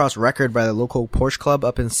autocross record by the local Porsche club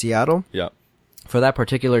up in Seattle Yeah. for that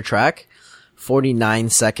particular track, 49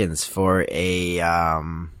 seconds for a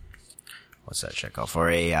what's that shit called? For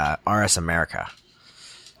a RS America.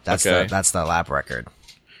 That's Okay. that's the lap record.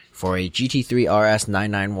 For a GT3 RS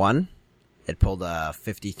 991, it pulled a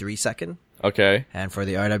 53 second, Okay. and for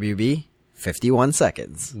the RWB, 51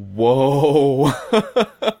 seconds. Whoa.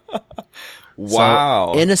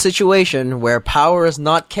 Wow. So, in a situation where power is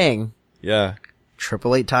not king, Yeah.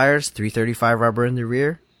 888 tires, 335 rubber in the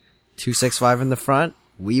rear, 265 in the front,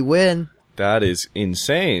 we win. That is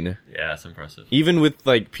insane. Yeah, that's impressive. Even with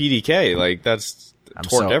like PDK, like that's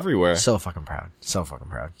torqued everywhere. So fucking proud. So fucking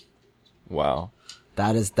proud. Wow.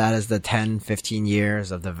 That is the 10, 15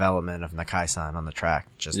 years of development of Nakai-san on the track.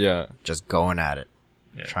 Just going at it.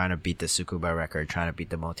 Yeah. Trying to beat the Tsukuba record, trying to beat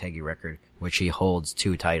the Motegi record, which he holds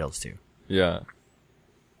 2 titles to. Yeah.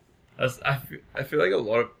 I feel like a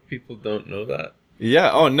lot of people don't know that. Yeah.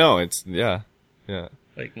 Oh no, it's yeah.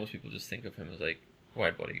 Like most people just think of him as like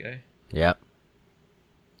wide body guy. Yep.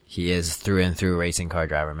 He is through and through racing car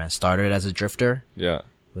driver, man. Started as a drifter. Yeah.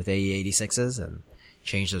 With AE86s and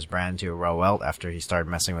changed his brand to Rowelt after he started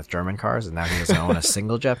messing with German cars, and now he doesn't own a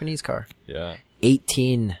single Japanese car. Yeah.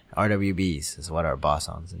 18 RWBs is what our boss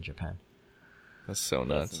owns in Japan. That's so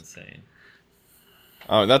nuts. That's insane.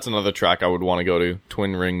 Oh, that's another track I would want to go to.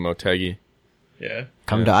 Twin Ring Motegi. Yeah.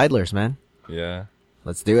 Come to Idlers, man. Yeah.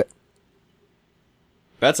 Let's do it.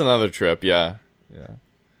 That's another trip, yeah.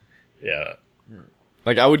 Yeah.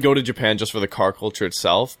 Like, I would go to Japan just for the car culture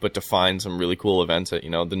itself, but to find some really cool events at,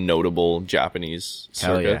 the notable Japanese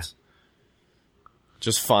circuits. Yeah.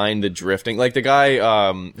 Just find the drifting. Like, the guy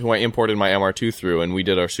who I imported my MR2 through, and we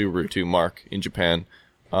did our Subaru too, Mark, in Japan,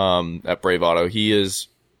 at Brave Auto.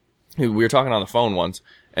 We were talking on the phone once,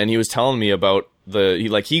 and he was telling me about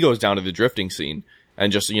he goes down to the drifting scene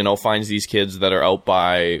and just, finds these kids that are out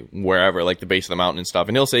by wherever, like the base of the mountain and stuff.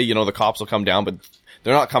 And he'll say, the cops will come down, but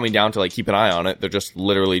they're not coming down to like keep an eye on it. They're just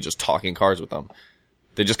literally just talking cars with them.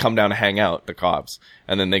 They just come down to hang out, the cops,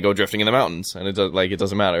 and then they go drifting in the mountains, and it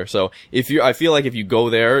doesn't matter. So I feel like if you go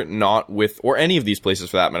there, not with, or any of these places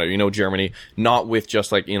for that matter, Germany, not with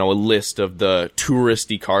just like, a list of the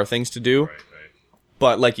touristy car things to do. Right.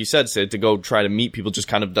 But like you said, Sid, to go try to meet people, just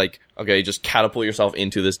kind of like, okay, just catapult yourself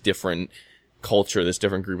into this different culture, this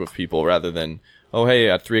different group of people, rather than, oh, hey,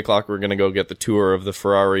 at 3:00 we're going to go get the tour of the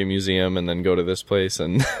Ferrari museum and then go to this place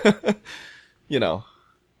and,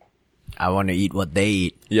 I want to eat what they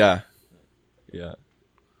eat. Yeah.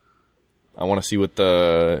 I want to see what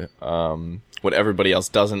what everybody else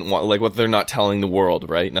doesn't want, like what they're not telling the world,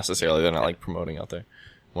 right? Necessarily. They're not like promoting out there.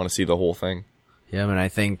 I want to see the whole thing. Yeah, I mean, I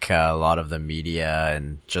think a lot of the media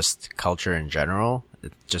and just culture in general,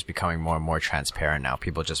 it's just becoming more and more transparent now.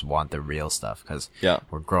 People just want the real stuff because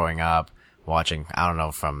we're growing up watching, I don't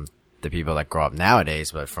know from the people that grow up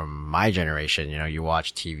nowadays, but from my generation, you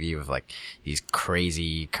watch TV with like these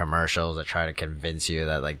crazy commercials that try to convince you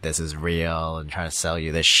that like this is real and try to sell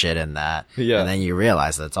you this shit and that. Yeah. And then you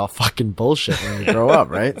realize that it's all fucking bullshit when you grow up,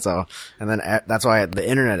 right? So, and then that's why the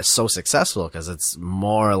internet is so successful because it's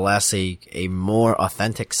more or less a more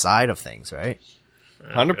authentic side of things, right?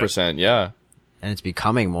 100%, yeah. And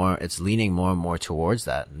it's leaning more and more towards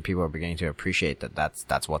that. And people are beginning to appreciate that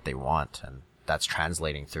that's what they want. And that's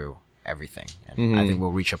translating through everything. And I think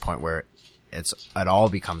we'll reach a point where it all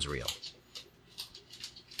becomes real.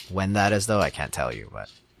 When that is, though, I can't tell you, but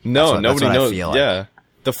nobody knows. Yeah. Like.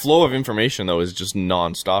 The flow of information, though, is just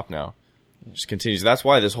nonstop now. It just continues. That's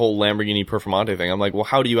why this whole Lamborghini Performante thing, I'm like, well,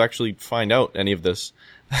 how do you actually find out any of this?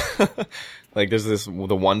 Like, there's the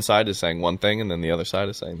one side is saying one thing, and then the other side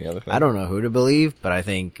is saying the other thing. I don't know who to believe, but I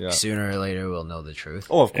think sooner or later we'll know the truth.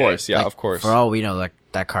 Oh, of course, like, of course. For all we know, like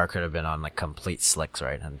that car could have been on like complete slicks,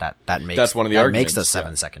 right? And that's one of the arguments. Makes the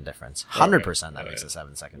 7-second difference. 100% that makes a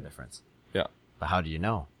 7-second difference. Yeah. But how do you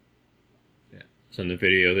know? Yeah. So in the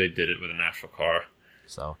video, they did it with an actual car.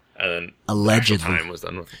 So. And then allegedly time was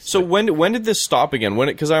done with it. So when did this stop again?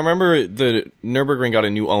 Because I remember the Nürburgring got a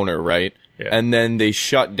new owner, right? Yeah. And then they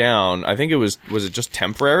shut down. I think was it just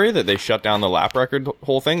temporary that they shut down the lap record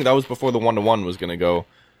whole thing? That was before the 1-to-1 was going to go.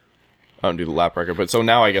 I don't do the lap record, but so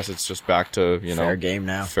now I guess it's just back to fair game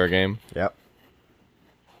now. Fair game. Yep.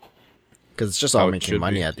 Because it's just all making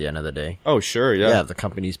money at the end of the day. Oh sure, yeah. Yeah, the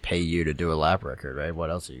companies pay you to do a lap record, right? What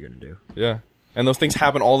else are you going to do? Yeah. And those things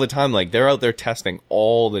happen all the time. Like, they're out there testing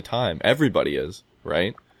all the time. Everybody is,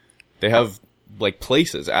 right? They have, like,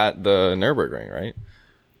 places at the Nürburgring, right?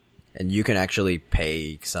 And you can actually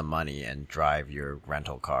pay some money and drive your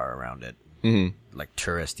rental car around it. Mm-hmm. Like,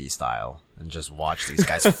 touristy style. And just watch these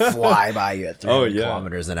guys fly by you at 300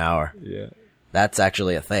 kilometers an hour. Yeah. That's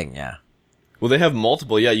actually a thing, yeah. Well, they have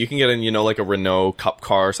multiple. Yeah, you can get in, like a Renault Cup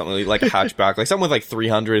car or something, like a hatchback. Like, something with, like,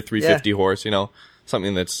 300, 350 horse,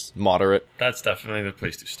 Something that's moderate. That's definitely the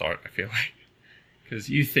place to start, I feel like. Because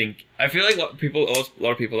I feel like a lot of people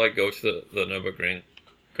that go to the Nürburgring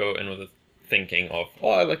go in with a thinking of,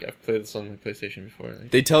 I've played this on my PlayStation before.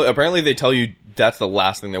 Like, apparently they tell you that's the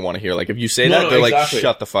last thing they want to hear. Like, if you say they're exactly. Like,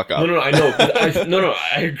 shut the fuck up. No, I know.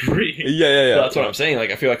 I agree. Yeah. That's what I'm saying.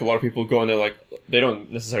 Like, I feel like a lot of people go and they're like, they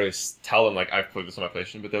don't necessarily tell them, like, I've played this on my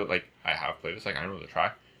PlayStation, but they're like, I have played this, like, I know the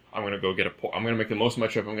track. I'm gonna go get I'm gonna make the most of my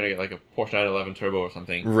trip. I'm gonna get like a Porsche 911 Turbo or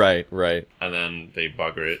something. Right. And then they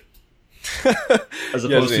bugger it. As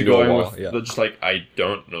opposed to going with just like, I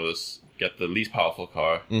don't know this. Get the least powerful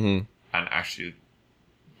car and actually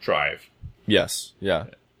drive. Yes. Yeah.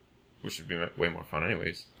 Which would be way more fun,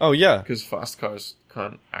 anyways. Oh yeah. Because fast cars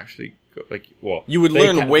can't actually go you would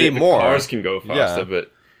learn way more. Cars can go faster,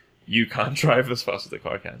 but you can't drive as fast as the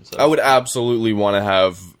car can. So. I would absolutely want to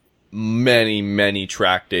have many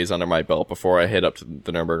track days under my belt before I hit up to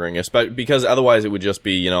the Nürburgring, especially because otherwise it would just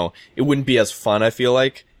be, it wouldn't be as fun, I feel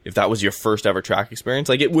like, if that was your first ever track experience.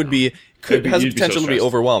 Like, it would be, has the potential to be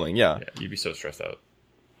overwhelming, yeah. You'd be so stressed out.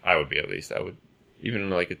 I would be, at least. I would, even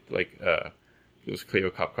those Clio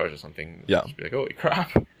Cup cars or something. Yeah. Just be like, holy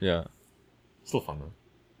crap. Yeah. Still fun, though.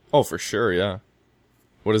 Oh, for sure, yeah.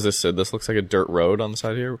 What is this, Sid? This looks like a dirt road on the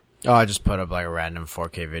side here. Oh, I just put up like a random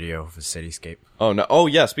 4K video of a cityscape. Oh, no. Oh,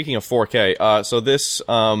 yeah, speaking of 4K, so this,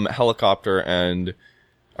 helicopter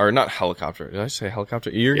or not helicopter. Did I say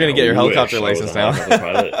helicopter? You're gonna get your helicopter license now.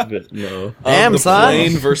 But no. Damn, the son.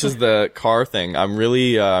 plane versus the car thing. I'm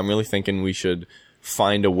really thinking we should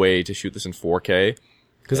find a way to shoot this in 4K.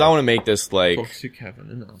 Because I want to make this like... Talk to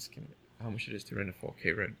Kevin and ask him how much it is to rent a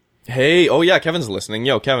 4K rig. Hey, oh yeah, Kevin's listening.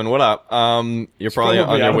 Yo, Kevin, what up? You're probably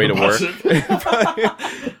on your way to work.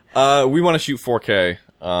 We want to shoot 4K,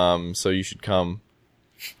 so you should come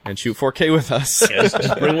and shoot 4K with us. Yeah,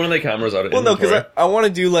 just bring one of the cameras out of Well, no, because I want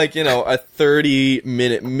to do like, a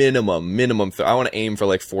 30-minute minimum. I want to aim for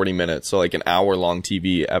like 40 minutes, so like an hour-long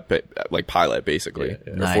TV like pilot, basically.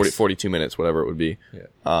 Yeah. Or Nice. 42 minutes, whatever it would be.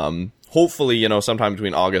 Yeah. Hopefully, sometime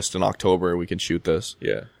between August and October, we can shoot this.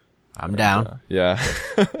 Yeah. I'm down. Yeah.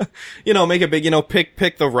 Make it big,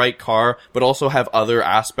 pick the right car, but also have other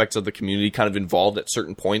aspects of the community kind of involved at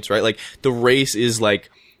certain points, right? Like, the race is like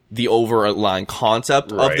the overlying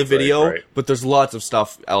concept of the video, right. but there's lots of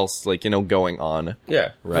stuff else, like, going on.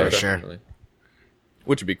 Yeah. Right. For sure. Definitely.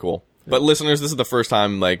 Which would be cool. Yeah. But listeners, this is the first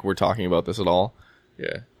time, like, we're talking about this at all.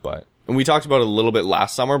 Yeah. And we talked about it a little bit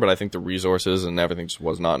last summer, but I think the resources and everything just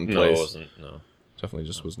was not in place. No, it wasn't. No. Definitely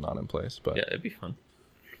just was not in place, but. Yeah, it'd be fun.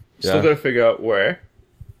 Yeah. Still gotta figure out where.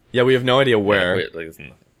 Yeah, we have no idea where. Yeah, there's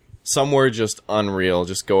nothing. Somewhere just unreal.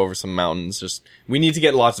 Just go over some mountains. We need to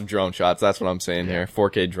get lots of drone shots. That's what I'm saying here.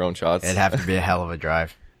 4K drone shots. It'd have to be a hell of a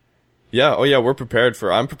drive. Yeah. Oh yeah. I'm prepared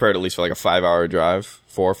at least for like a 5-hour drive,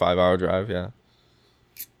 4 or 5 hour drive. Yeah.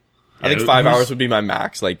 I think 5 hours would be my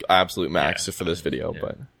max, like absolute max for this video,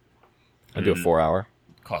 but I'd do a 4 hour.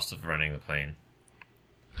 Cost of running the plane.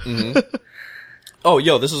 Oh,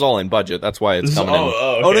 yo, this is all in budget. That's why it's coming in. Okay.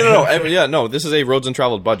 Oh, no. No, this is a roads and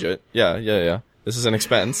traveled budget. Yeah. This is an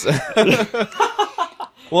expense.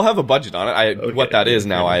 We'll have a budget on it. What that is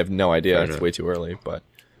now, I have no idea. It's way too early. But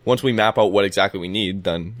once we map out what exactly we need,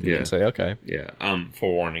 then you can say, okay. Yeah.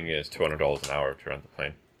 Forewarning is $200 an hour to rent the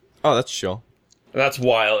plane. Oh, that's chill. And that's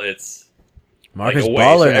while it's Marcus away,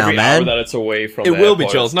 baller so now, every man. hour that it's away from It the will be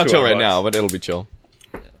airport, chill. It's not chill right $200. now, but it'll be chill.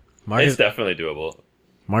 Marcus, It's definitely doable.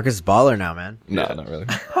 Marcus baller now, man. No, not really.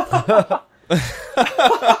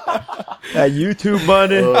 That YouTube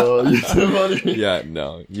money. Yeah,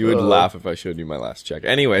 no. You would laugh if I showed you my last check.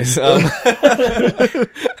 Anyways. Yeah,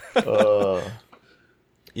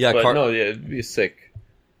 But no, yeah, it'd be sick.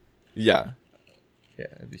 Yeah. Yeah,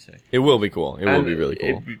 it'd be sick. It will be cool. It will be really cool.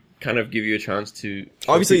 It'd kind of give you a chance to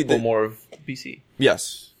show Obviously, people more of BC.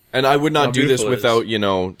 Yes. And I would not How do this beautiful it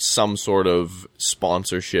without, some sort of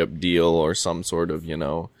sponsorship deal or some sort of,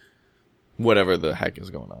 whatever the heck is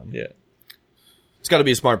going on. Yeah. It's got to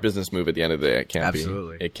be a smart business move at the end of the day.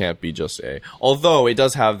 Absolutely. It can't be just although it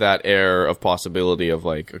does have that air of possibility of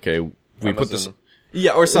like, okay, we put this.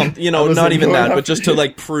 Yeah, or some, not even that, but just to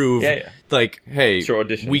like prove, like, hey,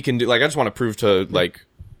 we can do, like, I just want to prove to, like,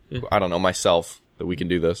 I don't know, myself that we can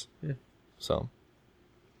do this. Yeah. So.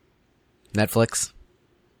 Netflix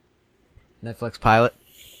pilot.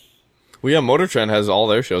 Well, yeah, Motor Trend has all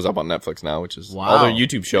their shows up on Netflix now, which is, all their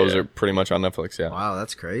YouTube shows are pretty much on Netflix, yeah. Wow,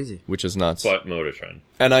 that's crazy. Which is nuts. But Motor Trend.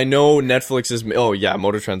 And I know Netflix is,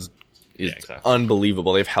 Motor Trend's is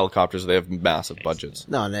unbelievable. They have helicopters, they have massive budgets.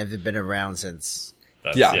 No, they've been around since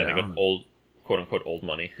That's, Yeah. they got old, quote unquote, old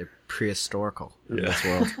money. they're prehistorical in this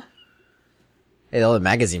world. Hey, all the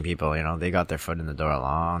magazine people, they got their foot in the door a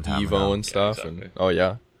long time ago. Evo and stuff. exactly. And, oh,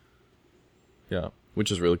 yeah. Yeah,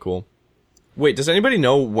 which is really cool. Wait, does anybody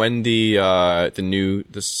know when the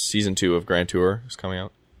season 2 of Grand Tour is coming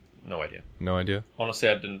out? No idea. No idea. Honestly,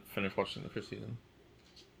 I didn't finish watching the first season.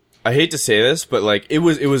 I hate to say this, but like it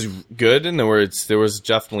was good, and there was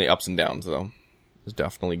definitely ups and downs though. There's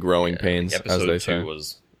definitely growing pains, as they say. Episode 2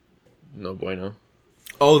 was no bueno.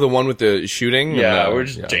 Oh, the one with the shooting? Yeah, No, where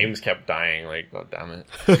just James kept dying. Like, god damn it.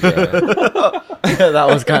 Yeah, that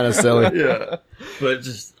was kind of silly. Yeah, but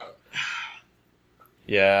just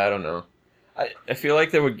yeah, I don't know. I feel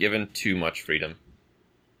like they were given too much freedom.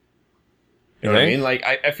 You know what I mean? Like,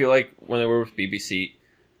 I feel like when they were with BBC,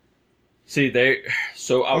 see, they're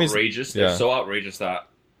so outrageous. They're so outrageous that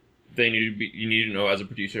you need to know as a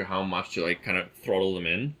producer how much to like kind of throttle them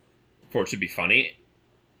in for it to be funny,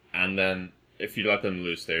 and then if you let them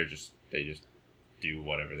loose, they just do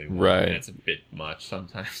whatever they want. Right. And it's a bit much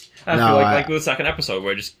sometimes. I feel like with the second episode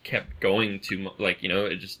where it just kept going too much, like, you know,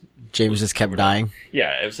 it just... James just kept dying.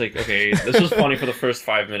 Yeah, it was like, okay, this was funny for the first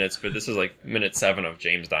 5 minutes, but this is like minute 7 of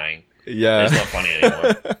James dying. Yeah. It's not funny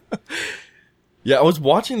anymore. Yeah, I was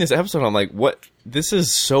watching this episode, and I'm like, what? This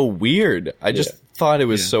is so weird. I just thought it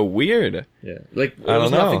was so weird. Yeah. Like, it I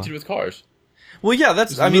was don't know. nothing to do with cars. Well, yeah,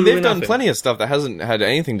 that's... I mean, they've done plenty of stuff that hasn't had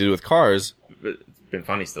anything to do with cars. But it's been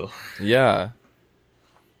funny still. Yeah.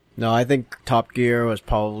 No, I think Top Gear was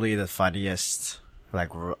probably the funniest, like,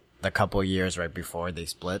 the couple years right before they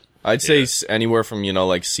split. I'd say anywhere from, you know,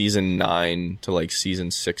 like season 9 to like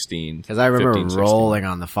season 16. Because I remember 15, 16. rolling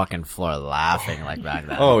on the fucking floor laughing like back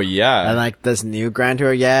then. Oh, yeah. And like this new Grand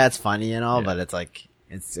Tour, yeah, it's funny and all, but it's like,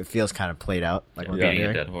 it feels kind of played out. Like what they're Beating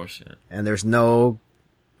a doing. dead horse, yeah. And there's no,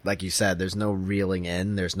 like you said, there's no reeling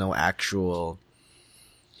in. There's no actual,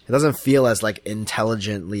 it doesn't feel as like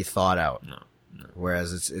intelligently thought out. No.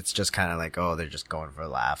 Whereas it's just kind of like, oh, they're just going for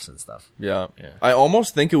laughs and stuff. Yeah. Yeah. I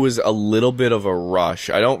almost think it was a little bit of a rush.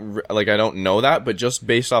 I don't know that, but just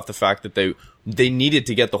based off the fact that they needed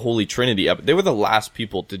to get the Holy Trinity up. They were the last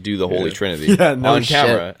people to do the Holy Trinity on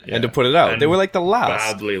camera and to put it out. And they were like the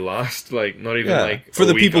last. Badly lost. Like, not even like for a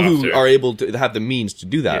the week people who after. are able to have the means to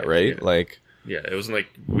do that, Yeah, right? yeah. Like Yeah, it wasn't like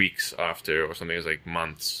weeks after or something. It was like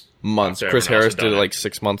months. months. after Chris everyone else Harris had did it done like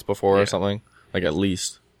 6 months before or something. Like at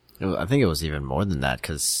least. I think it was even more than that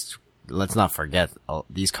because let's not forget,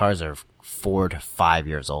 these cars are 4 to 5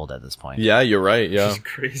 years old at this point. Yeah, you're right. Yeah. It's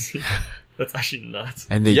crazy. That's actually nuts.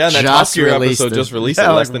 And they Yeah, and that Top Gear episode just released it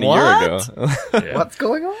less than a year ago. Yeah. What's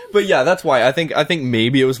going on? But yeah, that's why I think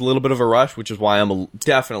maybe it was a little bit of a rush, which is why I'm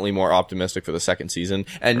definitely more optimistic for the second season.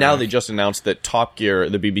 And now they just announced that Top Gear,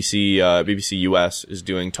 the BBC US, is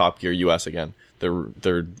doing Top Gear US again. They're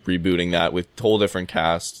rebooting that with whole different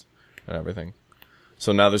cast and everything.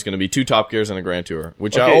 So now there's going to be 2 Top Gears and a Grand Tour,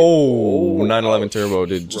 which 911 Turbo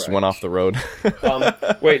just went off the road.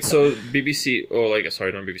 Wait, so BBC,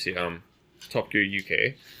 sorry, not BBC, Top Gear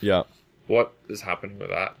UK. Yeah. What is happening with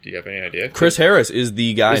that? Do you have any idea? Chris Harris is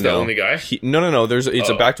the guy Is now. the only guy? No. It's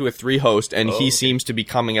a back to a 3 host, and he seems to be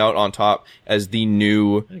coming out on top as the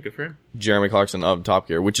new Yeah, good for him. Jeremy Clarkson of Top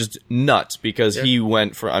Gear, which is nuts because he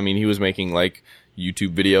went for, he was making like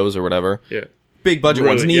YouTube videos or whatever. Yeah. Big budget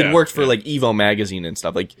Really, ones. And he had yeah, worked for yeah. like Evo magazine and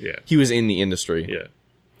stuff. Like he was in the industry. Yeah.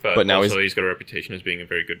 But now also he's got a reputation as being a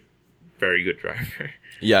very good driver.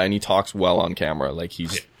 Yeah, and he talks well on camera. Like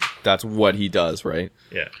that's what he does, right?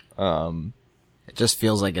 Yeah. It just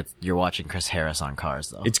feels like you're watching Chris Harris on cars,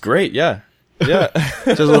 though. It's great, yeah. Yeah.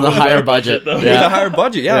 Just with a higher budget. though. With a higher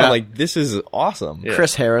budget, yeah. I'm like, this is awesome. Yeah.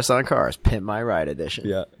 Chris Harris on cars, Pimp My Ride edition.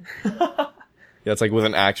 Yeah. Yeah, it's like with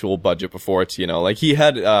an actual budget before it's, like he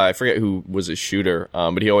had, I forget who was his shooter,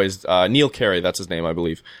 but he always, Neil Carey, that's his name, I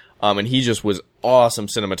believe. And he just was awesome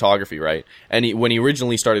cinematography, right? And when he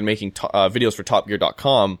originally started making videos for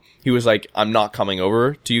TopGear.com, he was like, I'm not coming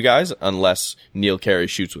over to you guys unless Neil Carey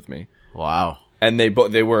shoots with me. Wow. And they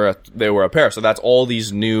were a pair. So that's all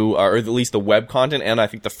these new, or at least the web content. And I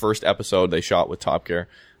think the first episode they shot with Top Gear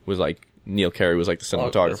was like, Neil Carey was like the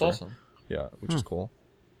cinematographer. That's awesome. Yeah, which is cool.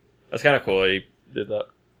 That's kind of cool. He did that.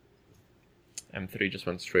 M3 just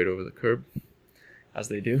went straight over the curb, as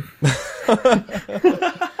they do.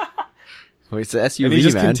 Wait, it's the SUV, And he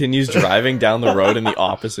just man. continues driving down the road in the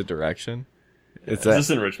opposite direction. It's Is this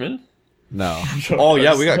in Richmond? No. Oh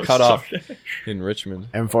yeah, we got cut off in Richmond.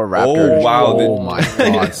 M4 Raptor. Oh, wow, Oh the- my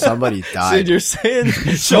god, somebody Sid, died. you're saying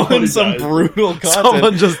showing some died. brutal content.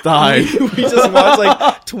 Someone just died. We just watched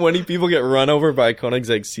like 20 people get run over by a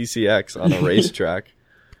Koenigsegg CCX on a racetrack.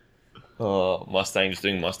 Oh, Mustang just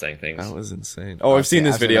doing Mustang things. That was insane. Oh, I've seen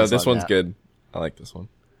this I've seen video. this This one, one's yeah. good. I like this one.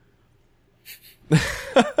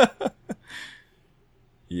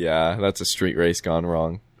 Yeah, that's a street race gone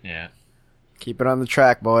wrong. Yeah. Keep it on the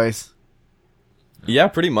track, boys. Yeah,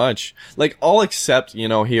 pretty much. Like, all except,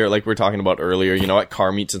 here, like we were talking about earlier, at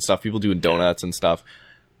car meets and stuff, people doing donuts and stuff.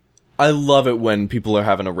 I love it when people are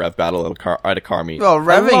having a rev battle at a car meet. Well, I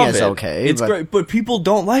revving love is it. okay, It's but- great, but people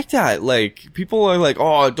don't like that. Like, people are like,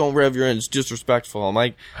 oh, don't rev your engine, it's disrespectful. I'm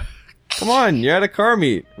like, come on, you're at a car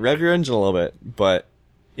meet. Rev your engine a little bit. But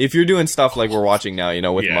If you're doing stuff like we're watching now,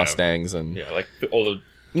 with Mustangs and like all the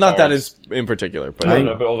not that cars. is in particular, but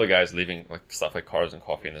but all the guys leaving like stuff like cars and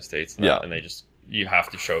coffee in the States, and they just you have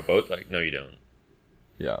to show a boat. Like, no, you don't.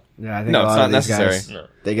 Yeah, I think no, a it's lot not of these necessary. guys,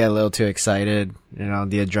 they get a little too excited. The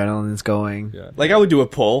adrenaline's going. Yeah. Like I would do a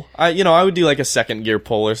pull. I would do like a second gear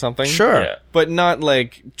pull or something. Sure, Yeah. But not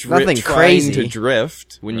like Nothing trying crazy to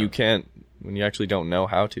drift when you can't, when you actually don't know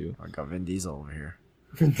how to. I got Vin Diesel over here.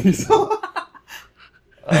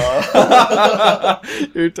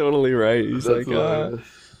 You're totally right. He's like,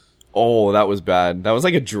 oh, that was bad. That was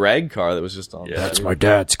like a drag car that was just on. Yeah. That's my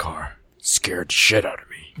dad's car. Scared the shit out of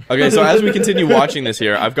me. Okay, so as we continue watching this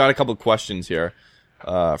here, I've got a couple questions here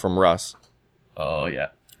from Russ. Oh yeah.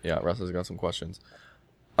 Yeah, Russ has got some questions.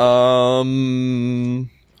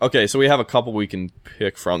 Okay, so we have a couple we can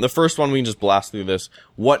pick from. The first one, we can just blast through this.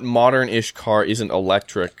 What modern-ish car isn't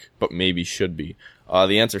electric, but maybe should be?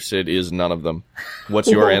 The answer, Sid, is none of them. What's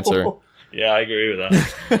your answer? Yeah, I agree with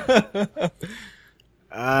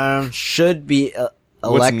that. Should be What's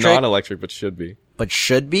electric, not electric, but should be? but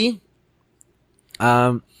should be.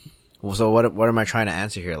 So what am I trying to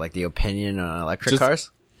answer here? Like the opinion on electric Just-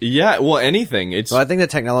 cars? Yeah, well, anything. It's. So I think the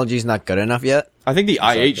technology is not good enough yet. I think the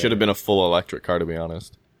i8 okay. should have been a full electric car, to be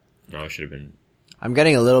honest. No, it should have been. I'm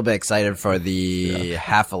getting a little bit excited for the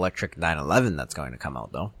half electric 911 that's going to come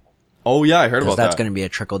out though. Oh yeah, I heard Because about that's that. going to be a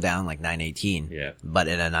trickle down like 918. Yeah. But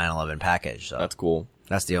in a 911 package. So That's cool.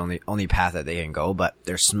 that's the only path that they can go. But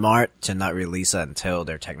they're smart to not release it until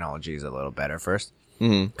their technology is a little better first.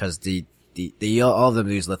 Mm-hmm. Because all of them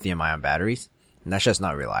use lithium ion batteries, and that's just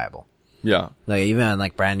not reliable. Yeah. Like even on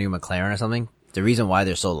like brand new McLaren or something, the reason why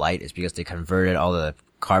they're so light is because they converted all the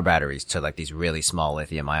car batteries to like these really small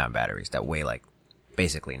lithium ion batteries that weigh like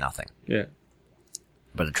basically nothing. Yeah.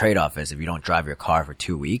 But the trade-off is if you don't drive your car for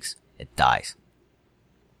 2 weeks, it dies.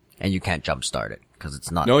 And you can't jump start it because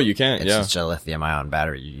it's not. No, you can't. It's Yeah. just a lithium ion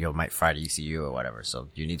battery. You might fry the ECU or whatever. So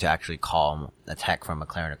you need to actually call a tech from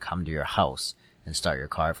McLaren to come to your house and start your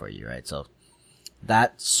car for you, right? So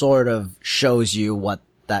that sort of shows you what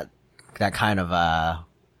that kind of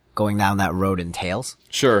going down that road entails.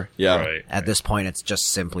 Sure. Yeah. Right. At this point, it's just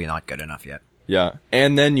simply not good enough yet. Yeah.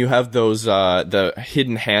 And then you have those, the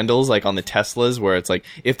hidden handles, like on the Teslas, where it's like,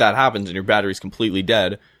 if that happens and your battery's completely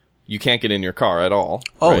dead, you can't get in your car at all.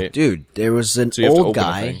 Oh, right? dude, there was an So you have to old open the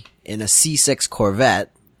guy thing. in a C6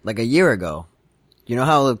 Corvette like a year ago. You know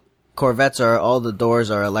how the Corvettes all the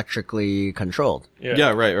doors are electrically controlled?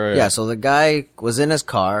 Yeah. Right. Yeah, so the guy was in his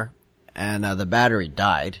car and the battery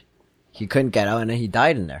died. He couldn't get out and then he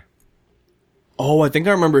died in there. Oh, I think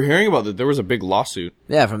I remember hearing about that. There was a big lawsuit.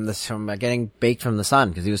 Yeah, from getting baked from the sun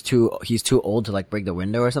because he's too old to like break the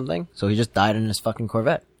window or something. So he just died in his fucking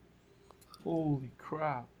Corvette. Holy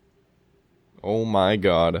crap. Oh my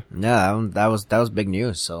god. Yeah, that was big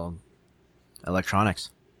news. So electronics.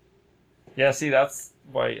 Yeah, see, that's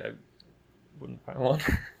why I wouldn't buy one.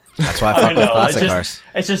 That's why I I fuck with know, classic cars.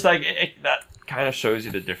 It's just like, that kind of shows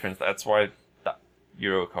you the difference. That's why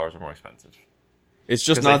Euro cars are more expensive. It's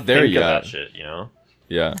just 'Cause not they there think of yet. that shit, you know?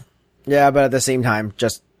 Yeah. Yeah, but at the same time,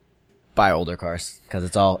 just buy older cars because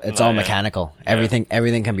it's all yeah. mechanical. Everything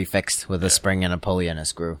can be fixed with a spring and a pulley and a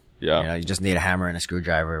screw. Yeah. You just need a hammer and a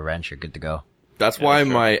screwdriver, a wrench, you're good to go. That's why that's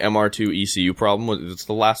true. my MR2 ECU problem was, it's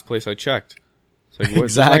the last place I checked. It's like,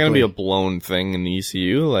 what's not going to be a blown thing in the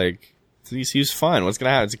ECU? Like, the ECU's fine. What's going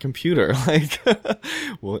to happen? It's a computer. Like,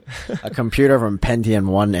 what? A computer from Pentium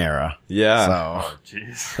 1 era. Yeah. So Oh,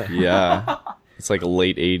 jeez. Yeah. It's like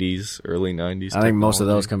late 80s, early 90s. I think most of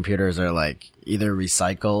technology. those computers are like either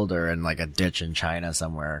recycled or in like a ditch in China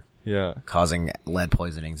somewhere, Yeah. causing lead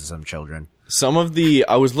poisoning to some children. Some of the,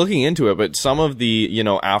 I was looking into it, but some of the,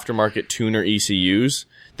 aftermarket tuner ECUs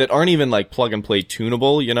that aren't even like plug and play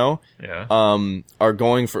tunable, Yeah. are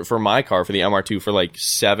going for my car, for the MR2, for like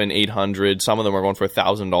 $700-800. Some of them are going for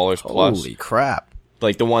 $1,000 plus. Holy crap.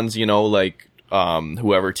 Like the ones, like,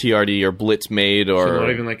 whoever TRD or Blitz made, or So not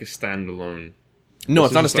even like a standalone. no, This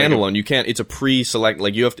it's not a is like standalone. You can't. It's a pre-select.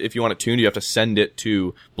 Like you have to, if you want it tuned, you have to send it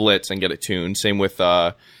to Blitz and get it tuned. Same with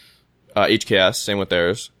HKS. Same with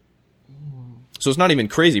theirs. So it's not even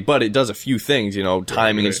crazy, but it does a few things.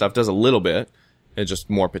 Timing and right. stuff does a little bit. It's just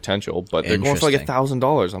more potential. But they're going for like Interesting.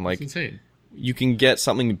 $1,000. I'm like, It's insane. you can get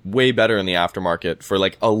something way better in the aftermarket for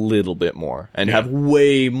like a little bit more and have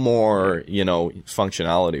way more,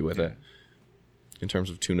 functionality with it in terms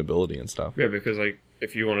of tunability and stuff. Yeah, because like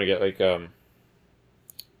if you want to get like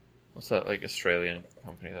what's that like Australian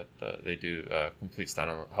company that they do complete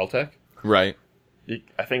standalone Haltech? Right.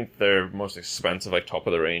 I think their most expensive like top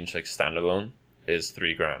of the range like standalone is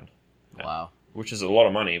 $3,000, Wow. which is a lot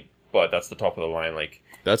of money. but that's the top of the line. Like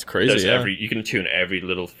That's crazy. there's Yeah. you can tune every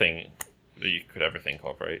little thing that you could ever think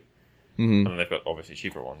of, right? Mm-hmm. And they've got obviously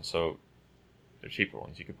cheaper ones, so the cheaper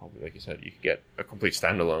ones you could probably, like you said, you could get a complete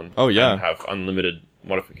standalone. Oh, yeah. and have unlimited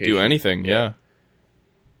modifications. Do anything. Yeah.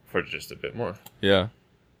 for just a bit more. Yeah.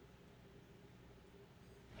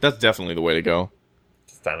 That's definitely the way to go.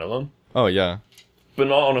 Standalone, Oh yeah. but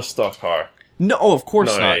not on a stock car. No, of course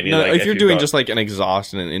No, not. you need, No, like, if if you're you've doing got- just like an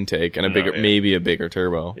exhaust and an intake and a No, bigger, yeah. maybe a bigger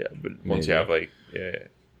turbo. Yeah, but once you Maybe. have like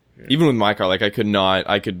Even with my car, like I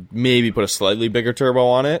could maybe put a slightly bigger turbo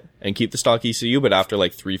on it and keep the stock ECU, but after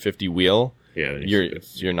like 350 wheel, yeah, then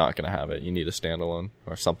you're not gonna have it. You need a standalone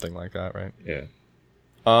or something like that, right? yeah.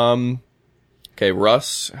 Okay,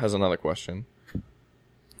 Russ has another question.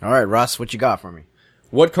 All right, Russ, what you got for me?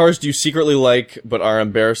 What cars do you secretly like but are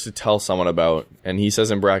embarrassed to tell someone about? And he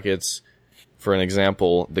says in brackets, for an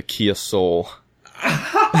example, the Kia Soul. Wait,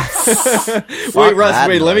 Russ, that let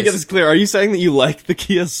me noise. get this clear. Are you saying that you like the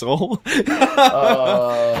Kia Soul?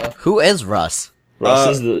 Who is Russ?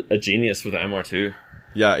 Russ is a genius with the MR2.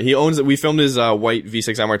 Yeah, he owns it. We filmed his white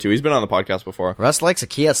V6 MR2. He's been on the podcast before. Russ likes a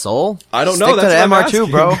Kia Soul? I don't know, Stick to that's the what I'm MR2,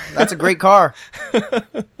 asking. bro. That's a great car.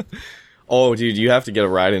 Oh, dude, you have to get a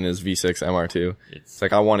ride in his V6 MR2. It's It's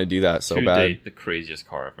like, I want to do that so to bad. date the craziest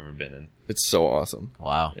car I've ever been in. It's so awesome.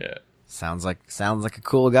 Wow. Yeah. Sounds like a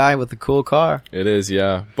cool guy with a cool car. It is,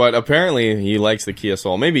 yeah. But apparently he likes the Kia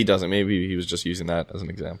Soul. Maybe he doesn't. Maybe he was just using that as an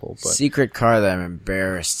example. But Secret car that I'm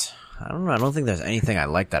embarrassed. I don't know. I don't think there's anything I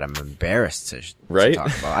like that I'm embarrassed to Right?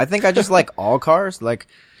 talk about. I think I just like all cars. Like,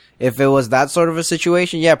 if it was that sort of a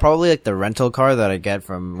situation, yeah, probably like the rental car that I get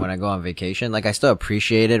from when I go on vacation. Like, I still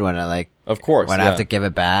appreciate it when I of course, when yeah. I have to give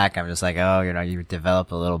it back. I'm just like, oh, you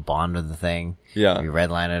develop a little bond with the thing. Yeah. You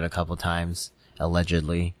redline it a couple times,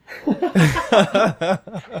 allegedly.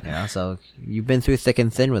 So you've been through thick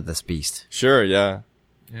and thin with this beast. Sure, yeah.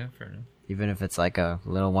 Yeah, fair enough. Even if it's like a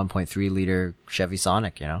little 1.3 liter Chevy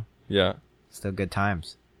Sonic, Yeah. still good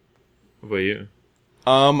times. What about you?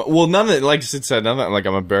 Well, none of it, like Sid said, none of it, like,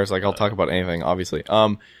 I'm embarrassed. Like, I'll talk about anything, obviously.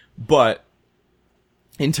 But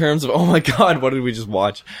in terms of, oh my god, what did we just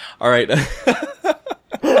watch? All right.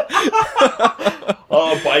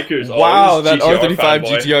 Oh, bikers. Wow, Oh, that GTR R35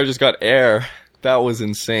 fanboy. GTR just got air. That was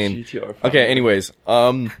insane. GTR Okay, fanboy. anyways,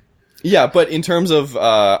 yeah, but in terms of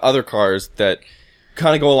other cars that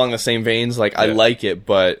kind of go along the same veins, like I Yeah. like it,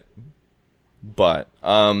 but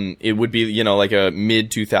it would be, like a mid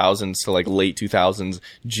 2000s to like late 2000s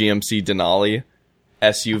GMC Denali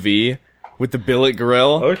SUV with the billet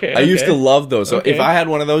grille. Okay, I used okay. to love those. So Okay. if I had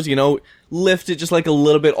one of those, lift it just like a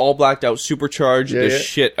little bit, all blacked out, supercharge the yeah.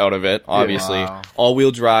 shit out of it, obviously. Wow. All-wheel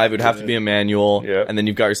drive, it would have to be a manual, Yeah. and then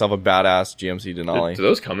you've got yourself a badass GMC Denali. Do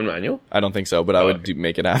those come in manual? I don't think so, but I would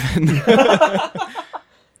make it happen.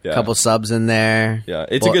 Yeah. Couple subs in there. Yeah,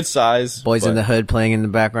 it's a good size. Boys in but, the hood playing in the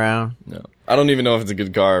background. No. I don't even know if it's a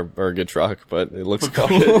good car or a good truck, but it looks cool.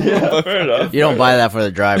 Yeah, fair enough. You don't buy that for the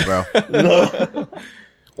drive, bro.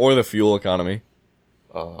 Or the fuel economy.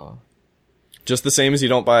 Just the same as you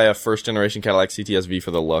don't buy a first generation Cadillac CTS-V for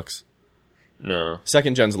the looks. No.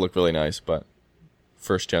 Second gens look really nice, but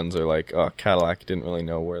first gens are like, Cadillac didn't really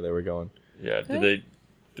know where they were going. Yeah.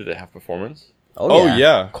 Do they have performance? Oh,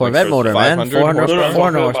 yeah. Corvette Like motor, man. 500 400, horsepower? No, I'm 400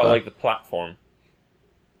 talking about horsepower. like the platform,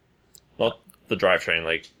 not the drivetrain.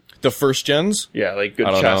 Like, The first gens? yeah, like good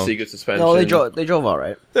I don't chassis, know. good suspension. No, they drove all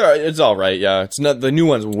right. It's all right, yeah. It's not the new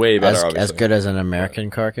one's way better, As obviously. good as an American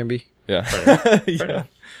car can be Yeah. Fair Yeah. enough.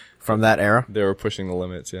 from that era. They were pushing the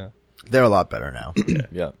limits, yeah. They're a lot better now.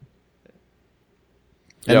 Yeah.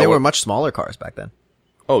 And Yeah, they were what- much smaller cars back then.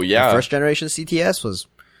 Oh, yeah. The first generation CTS was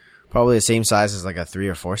probably the same size as like a 3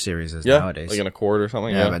 or 4 series is yeah. nowadays. Like an Accord or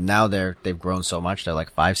something, yeah, yeah. but now they've grown so much they're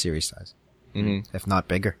like 5 series size, if not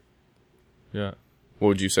bigger. Yeah. What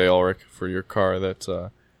would you say, Ulrich, for your car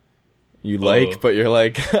that you like, but you're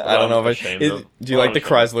like, I don't know if ashamed of. do you like the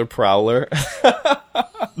Chrysler Prowler?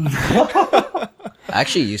 I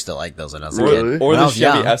actually used to like those when I was a Really? kid. Or When I the was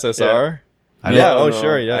Chevy young. SSR? I Yeah, don't oh know.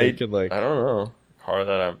 sure, yeah, I you could like I don't know. Car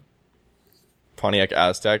that I'm. Pontiac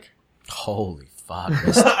Aztec. Holy fuck,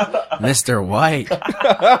 Mr. White.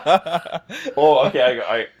 Oh, okay.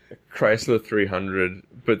 I Chrysler 300,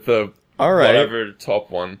 but the All right. whatever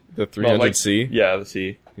top one. The Not like- 300C? Yeah, the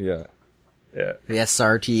C. Yeah. Yeah. The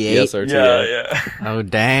SRT8. The SRT. Yeah. Oh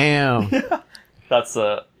damn. That's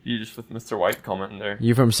you just with Mr. White commenting there.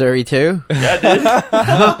 You from Surrey too? Yeah, dude.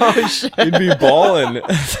 Oh shit. You'd be ballin'. No,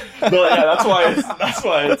 yeah, that's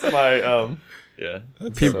why it's my yeah.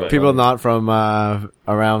 People not from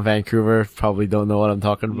around Vancouver probably don't know what I'm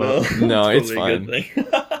talking about. No, it's Totally a good thing.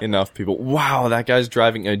 Enough people. Wow, that guy's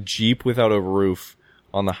driving a Jeep without a roof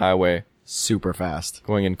on the highway. Super fast.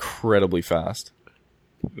 Going incredibly fast.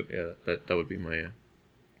 But yeah, that would be my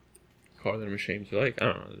car that I'm ashamed to like. I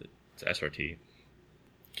don't know. It's SRT.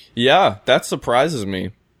 Yeah, that surprises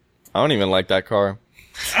me. I don't even like that car.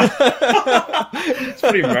 It's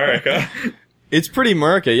pretty America. It's pretty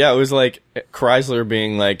America. Yeah, it was like Chrysler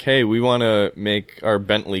being like, "Hey, we want to make our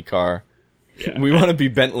Bentley car. Yeah. We want to be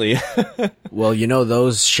Bentley." Well, you know,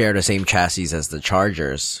 those share the same chassis as the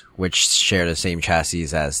Chargers, which share the same chassis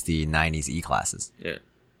as the 90s E-classes. Yeah.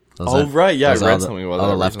 Those Oh, right, yeah, I those read all the- something about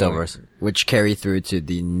all that the recently. leftovers, which carry through to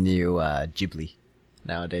the new Ghibli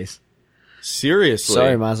nowadays. Seriously.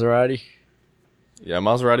 Sorry, Maserati. Yeah,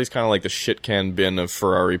 Maserati's kind of like the shit can bin of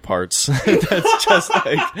Ferrari parts. That's just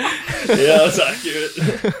like, Yeah, that's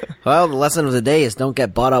accurate. Well, the lesson of the day is don't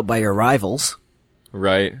get bought out by your rivals.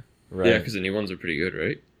 right. Yeah, because the new ones are pretty good,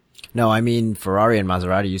 right? No, I mean, Ferrari and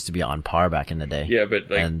Maserati used to be on par back in the day. Yeah, but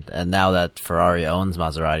like, And now that Ferrari owns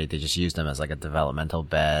Maserati, they just use them as like a developmental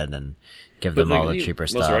bed and give but them like all the new cheaper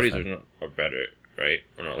stuff. Maseratis and- are better, right?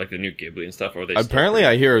 Or not, like the new Ghibli and stuff. Or they Apparently,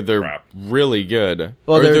 I hear they're crap. really good.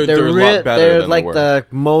 Well, Or they're a lot better they're than like they were. the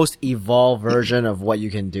most evolved version of what you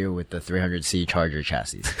can do with the 300C Charger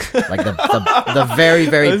chassis. Like the very,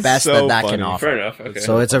 very That's best so that funny. can offer. Fair enough. Okay.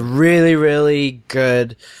 So it's a really, really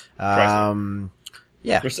good,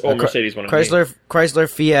 yeah. Mercedes one. Chrysler,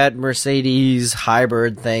 Fiat, Mercedes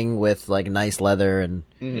hybrid thing with like nice leather and,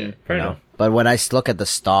 Yeah, fair you know. enough. But when I look at the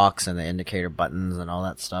stocks and the indicator buttons and all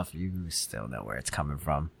that stuff, you still know where it's coming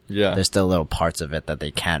from. Yeah. There's still little parts of it that they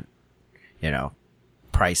can't,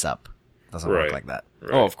 price up. Doesn't work Right. like that.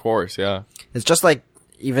 Right. Oh, of course, yeah. It's just like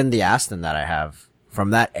even the Aston that I have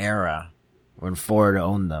from that era when Ford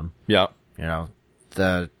owned them, Yeah.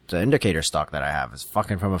 the indicator stock that I have is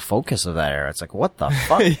fucking from a Focus of that era. It's like, what the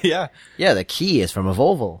fuck? Yeah. Yeah, the key is from a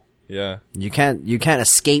Volvo. Yeah. You can't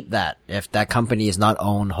escape that if that company is not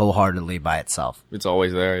owned wholeheartedly by itself. It's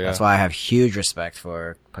always there, yeah. That's why I have huge respect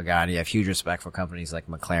for Pagani. I have huge respect for companies like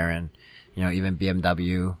McLaren, even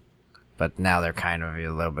BMW. But now they're kind of a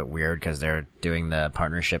little bit weird because they're doing the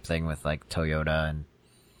partnership thing with like Toyota. And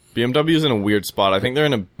BMW's in a weird spot. I think they're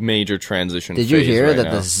in a major transition did you phase hear right that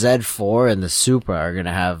now. the Z4 and the Supra are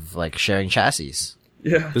gonna have like sharing chassis?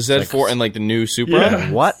 Yeah. The Z4 and like the new Supra?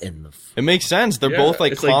 Yeah. What in the? It makes sense. They're Yeah, both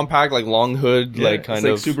like it's like- compact, like long hood, Yeah, like kind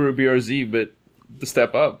it's of. like Subaru BRZ, but the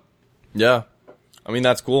step up. Yeah. I mean,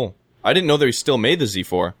 that's cool. I didn't know they still made the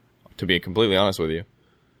Z4, to be completely honest with you.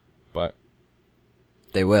 But.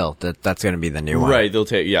 They will. That's gonna be the new one. Right, they'll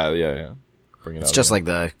take. Yeah. Bring it It's out just again.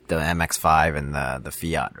 like the MX-5 and the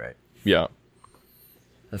Fiat, right? Yeah.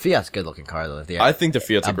 The Fiat's a good looking car though. The I think the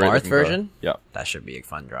Fiat's a great Abarth looking car. version? Yeah. That should be a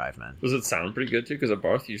fun drive, man. Does it sound pretty good too? Because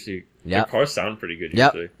Abarth usually, Yeah. the cars sound pretty good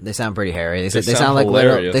Yep, usually. they sound pretty hairy. They They sound sound like little.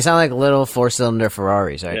 hilarious. They sound like little 4-cylinder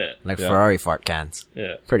Ferraris, right? Yeah. Like Yeah. Ferrari fart cans.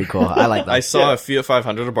 Yeah. Pretty cool. I like them. I saw Yeah. a Fiat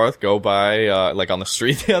 500 Abarth go by, like on the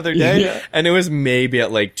street the other day, Yeah. and it was maybe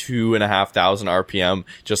at like 2,500 RPM,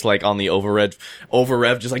 just like on the over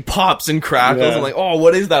rev, just like pops and crackles. Yeah. I'm like, oh,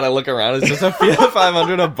 what is that? I look around, it's just a Fiat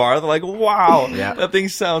 500 Abarth. I'm like, wow, Yeah. that thing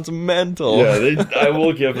sounds mental. Yeah, I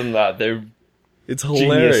will give them that. They're It's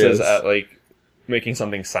hilarious. geniuses at like making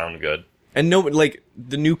something sound good. And no, like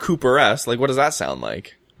the new Cooper S, like what does that sound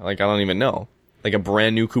like? Like I don't even know. Like a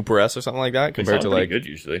brand new Cooper S or something like that They compared sound to pretty like. good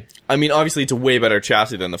usually. I mean, obviously it's a way better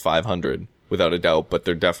chassis than the 500, without a doubt, but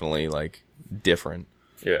they're definitely like different.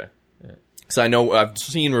 Yeah. So I know I've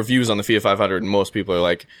seen reviews on the Fiat 500, and most people are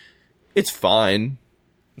like, "It's fine.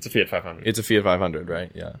 It's a Fiat 500. It's a Fiat 500,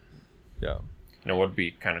 right?" Yeah, yeah. You know what would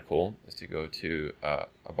be kind of cool is to go to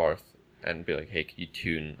Abarth and be like, "Hey, can you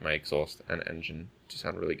tune my exhaust and engine to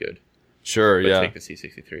sound really good?" Sure, But yeah. take the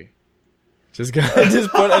C63. Just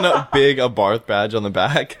put a big Abarth badge on the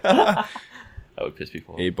back. That would piss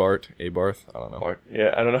people off. Abarth. I don't know. Abarth.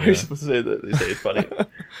 Yeah, I don't know how you're supposed to say that. They say it's funny.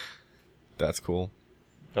 That's cool.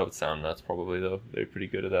 That would sound nuts, probably though. They're pretty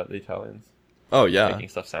good at that. The Italians Oh yeah, making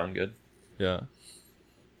stuff sound good. yeah.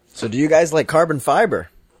 So, do you guys like carbon fiber?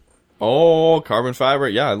 Oh, carbon fiber.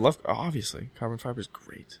 Yeah, I love. Obviously, carbon fiber is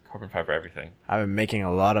great. Carbon fiber, everything. I've been making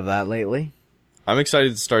a lot of that lately. I'm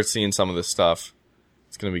excited to start seeing some of this stuff.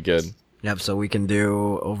 It's gonna be good. Yep. So we can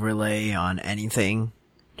do overlay on anything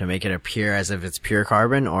to make it appear as if it's pure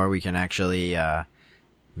carbon, or we can actually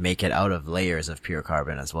make it out of layers of pure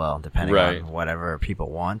carbon as well, depending Right. on whatever people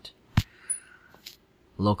want.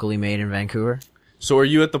 Locally made in Vancouver. So are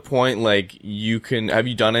you at the point like you can? Have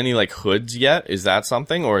you done any like hoods yet? Is that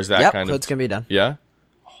something, or is that Yep, kind hoods of? can be done. Yeah.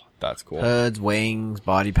 Oh, that's cool. Hoods, wings,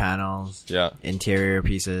 body panels, Yeah, interior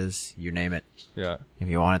pieces, you name it. yeah. If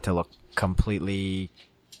you want it to look completely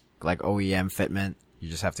like OEM fitment, you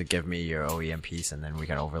just have to give me your OEM piece and then we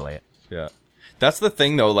can overlay it. Yeah. That's the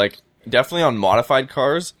thing though, like definitely on modified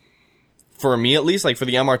cars, for me at least, like for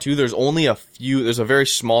the MR2, there's a very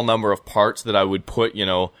small number of parts that I would put,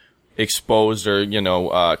 exposed or,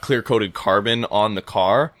 clear-coated carbon on the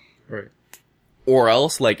car. Right. Or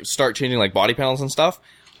else, like, start changing, like, body panels and stuff.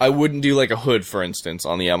 I wouldn't do, like, a hood, for instance,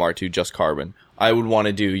 on the MR2, just carbon. I would want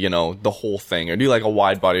to do, the whole thing, or do, like, a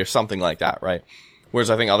wide body or something like that, right? Whereas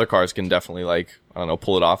I think other cars can definitely, like, I don't know,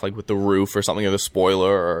 pull it off, like, with the roof or something, or the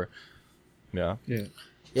spoiler, or, yeah. Yeah.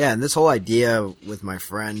 Yeah, and this whole idea with my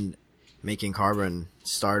friend making carbon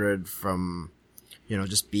started from,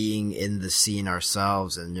 just being in the scene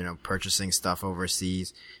ourselves and, purchasing stuff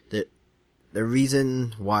overseas. The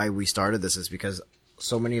reason why we started this is because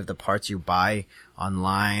so many of the parts you buy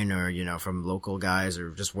online or, from local guys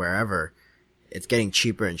or just wherever, it's getting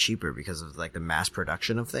cheaper and cheaper because of like the mass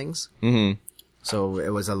production of things. Mm-hmm. So it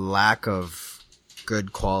was a lack of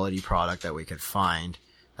good quality product that we could find.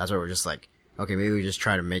 That's why we're just like, okay, maybe we just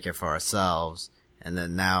try to make it for ourselves. And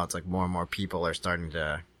then now it's like more and more people are starting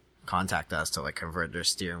to contact us to like convert their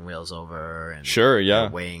steering wheels over and sure, yeah,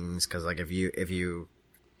 wings. Cause like if you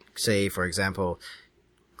say, for example,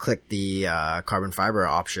 click the carbon fiber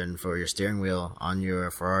option for your steering wheel on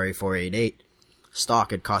your Ferrari 488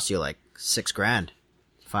 stock, it costs you like $6,000,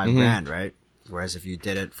 $5,000, right? Whereas if you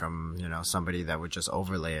did it from, somebody that would just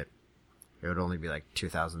overlay it, it would only be like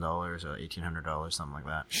 $2,000 or $1,800, something like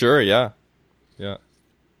that. Sure, yeah. Yeah.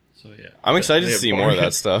 So yeah. I'm excited to see more of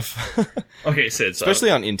that stuff. Okay, Sid.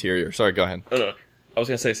 Especially on interior. Sorry, go ahead. Oh, no. I was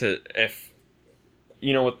gonna say, Sid, if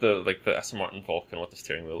what the Aston Martin Vulcan, what the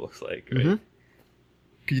steering wheel looks like, right? Mm-hmm.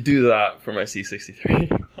 Could you do that for my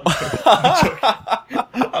C63?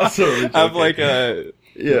 I'm totally joking. Have like a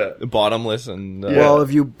yeah bottomless and well,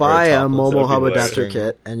 if you buy a topless, Momo Hub that'd be adapter hilarious.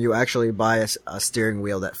 kit and you actually buy a steering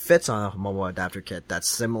wheel that fits on a Momo adapter kit that's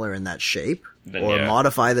similar in that shape, Then, or yeah.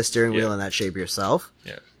 modify the steering wheel Yeah. in that shape yourself,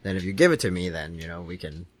 Yeah. then if you give it to me, then we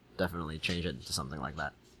can definitely change it to something like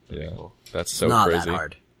that. yeah. That's so Not crazy. that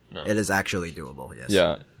hard. No. It is actually doable. Yes.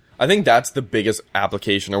 Yeah. I think that's the biggest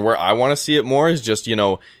application, or where I want to see it more is just,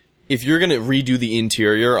 if you're going to redo the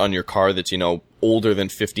interior on your car that's, older than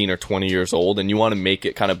 15 or 20 years old and you want to make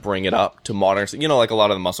it kind of bring it up to modern, like a lot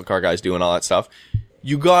of the muscle car guys do and all that stuff,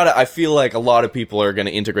 I feel like a lot of people are going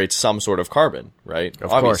to integrate some sort of carbon, right?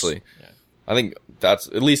 Of Obviously. course. Yeah. I think that's,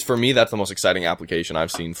 at least for me, that's the most exciting application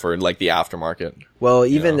I've seen for like the aftermarket. Well,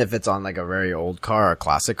 even if it's on like a very old car, a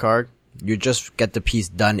classic car, you just get the piece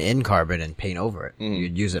done in carbon and paint over it.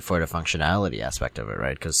 You'd use it for the functionality aspect of it,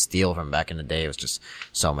 right? Because steel from back in the day was just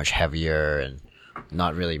so much heavier and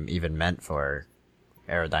not really even meant for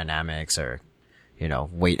aerodynamics or,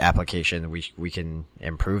 weight application. We can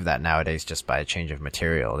improve that nowadays just by a change of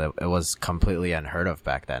material. It was completely unheard of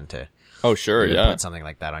back then to Oh, sure. you Yeah. put something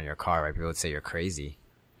like that on your car, right? People would say you're crazy.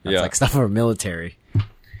 That's Yeah. like stuff for military.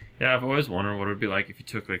 Yeah, I've always wondered what it would be like if you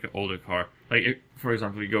took like an older car, like for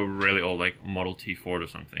example, you go really old, like Model T Ford or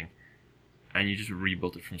something, and you just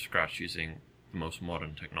rebuilt it from scratch using the most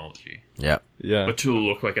modern technology, Yeah. Yeah. but to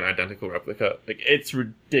look like an identical replica. Like it's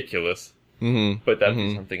ridiculous, Mm-hmm. but that'd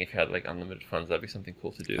be something if you had like unlimited funds. That'd be something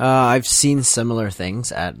cool to do. I've seen similar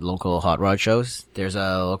things at local hot rod shows. There's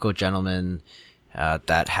a local gentleman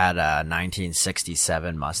that had a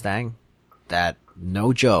 1967 Mustang that,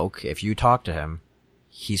 no joke, if you talk to him,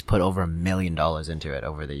 he's put over $1 million into it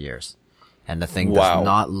over the years. And the thing Wow. does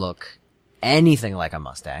not look anything like a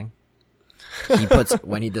Mustang. He puts,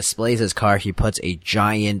 when he displays his car, he puts a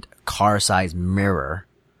giant car-sized mirror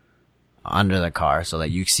under the car so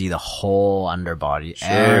that you see the whole underbody. Sure,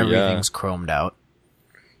 Everything's chromed out.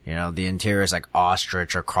 The interior is like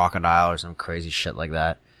ostrich or crocodile or some crazy shit like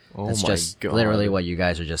that. Oh It's my just God. literally what you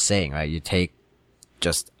guys are just saying, right? You take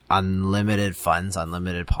just unlimited funds,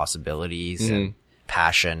 unlimited possibilities, and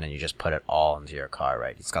passion, and you just put it all into your car,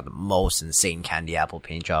 right? It's got the most insane candy apple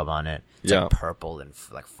paint job on it. It's Yeah. like purple and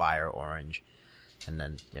like fire orange. And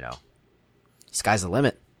then, sky's the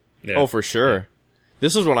limit. Yeah. Oh, for sure.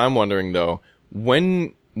 This is what I'm wondering though.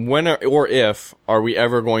 When or if are we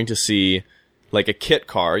ever going to see like a kit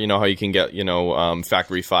car? You know how you can get,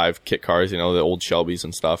 factory 5 kit cars, the old Shelbys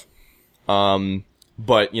and stuff.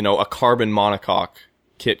 But, a carbon monocoque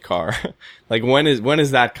kit car. Like when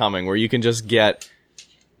is that coming where you can just get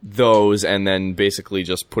those and then basically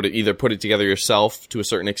just put it together yourself to a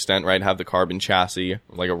certain extent, right? Have the carbon chassis,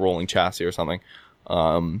 like a rolling chassis or something.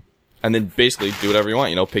 And then basically do whatever you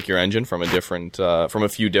want, pick your engine from from a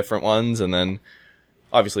few different ones, and then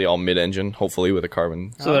obviously all mid-engine, hopefully with a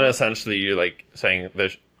carbon. So then essentially you're like saying,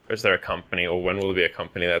 is there a company, or when will there be a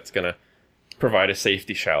company that's going to provide a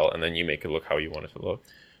safety shell and then you make it look how you want it to look?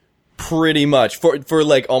 Pretty much for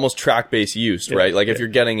like almost track-based use, right? Like if yeah. you're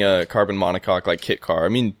getting a carbon monocoque like kit car, I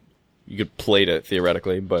mean, you could plate it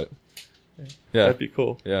theoretically, but yeah, That'd be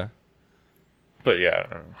cool. yeah. But yeah,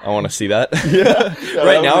 I don't know. I want to see that. Yeah,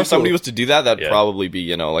 Right now, if somebody was to do that, that'd Yeah. probably be,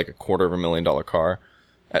 you know, like a $250,000 car,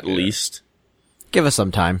 at least. Give us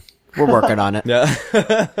some time. We're working on it. Yeah.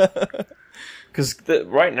 Because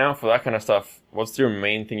right now for that kind of stuff, what's your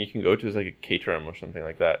main thing you can go to is like a Caterham or something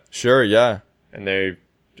like that, Sure. Yeah. and they're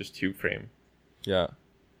just tube frame. Yeah.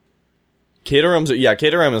 Caterham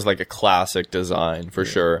is like a classic design for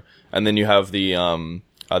sure. And then you have the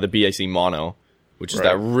BAC Mono, which is Right.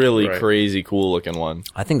 that really Right. crazy cool looking one.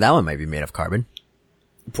 I think that one might be made of carbon.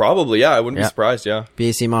 Probably, yeah. I wouldn't be Yeah. surprised, yeah.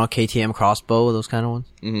 BAC model, KTM crossbow, those kind of ones.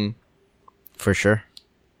 Mm-hmm. For sure.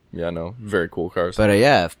 Yeah, no. Very cool cars. But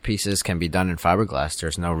yeah, if pieces can be done in fiberglass,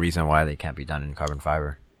 there's no reason why they can't be done in carbon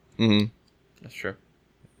fiber. Mm-hmm. That's true.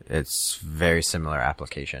 It's very similar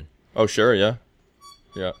application. Oh, sure, yeah.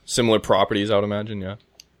 Yeah. Similar properties, I would imagine, yeah.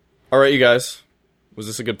 All right, you guys. Was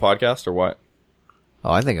this a good podcast or what?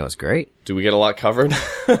 Oh, I think it was great. Do we get a lot covered?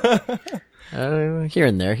 Here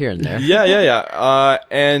and there, here and there. Yeah.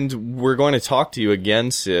 And we're going to talk to you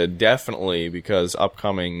again, Sid, definitely, because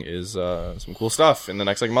upcoming is some cool stuff in the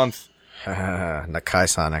next month.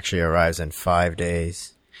 Nakai-san actually arrives in 5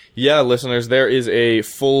 days. Yeah, listeners, there is a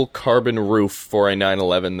full carbon roof for a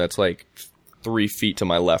 911 that's 3 feet to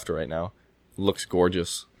my left right now. Looks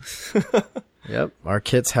gorgeous. Yep, our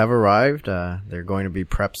kits have arrived. They're going to be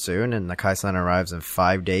prepped soon, and Nakai-san arrives in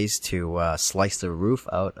 5 days to slice the roof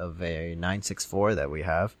out of a 964 that we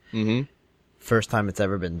have. Mm-hmm. First time it's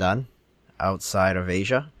ever been done outside of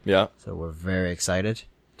Asia, Yeah. so we're very excited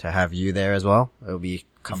to have you there as well. It'll be Very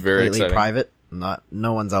completely exciting. private.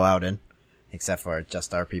 No one's allowed in, except for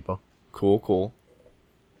just our people. Cool.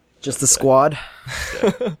 Just the squad.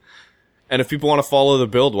 And if people want to follow the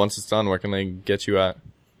build once it's done, where can they get you at?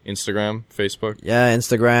 Instagram, Facebook? Yeah,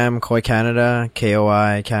 Instagram, Koi Canada,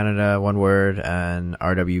 KOI Canada, one word, and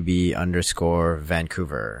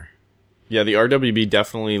RWB_Vancouver. Yeah, the RWB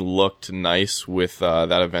definitely looked nice with that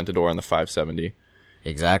Aventador and the 570.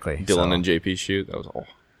 Exactly. Dylan and JP shoot. That was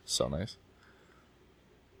so nice.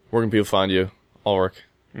 Where can people find you? Ulrich.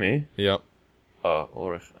 Me? Yep.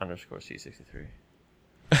 Ulrich_C63.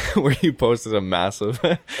 Where you posted a massive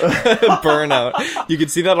burnout. You can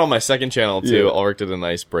see that on my second channel too. Yeah. Ulrich did a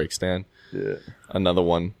nice break stand. Yeah. Another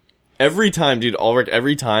one. Every time, dude, Ulrich,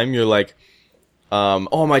 every time you're like,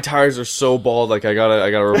 oh, my tires are so bald, I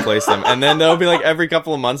gotta replace them. And then there'll be every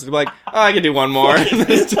couple of months, it'll be like, oh, I can do one more. And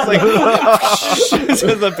it's just it's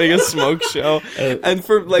just the biggest smoke show. And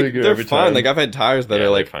for Bigger they're every fine. time. I've had tires that are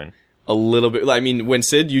they're fine. a little bit. I mean, when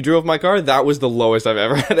Sid, you drove my car, that was the lowest I've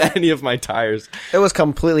ever had any of my tires. It was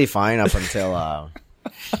completely fine up until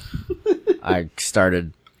I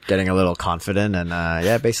started getting a little confident and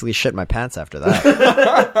basically shit my pants after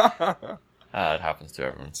that. It happens to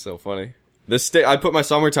everyone. So funny. I put my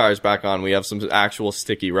summer tires back on. We have some actual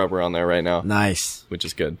sticky rubber on there right now, Nice. which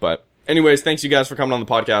is good. But anyways, thanks you guys for coming on the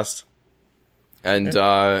podcast. And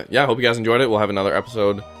hope you guys enjoyed it. We'll have another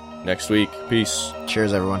episode next week. Peace.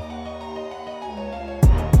 Cheers, everyone.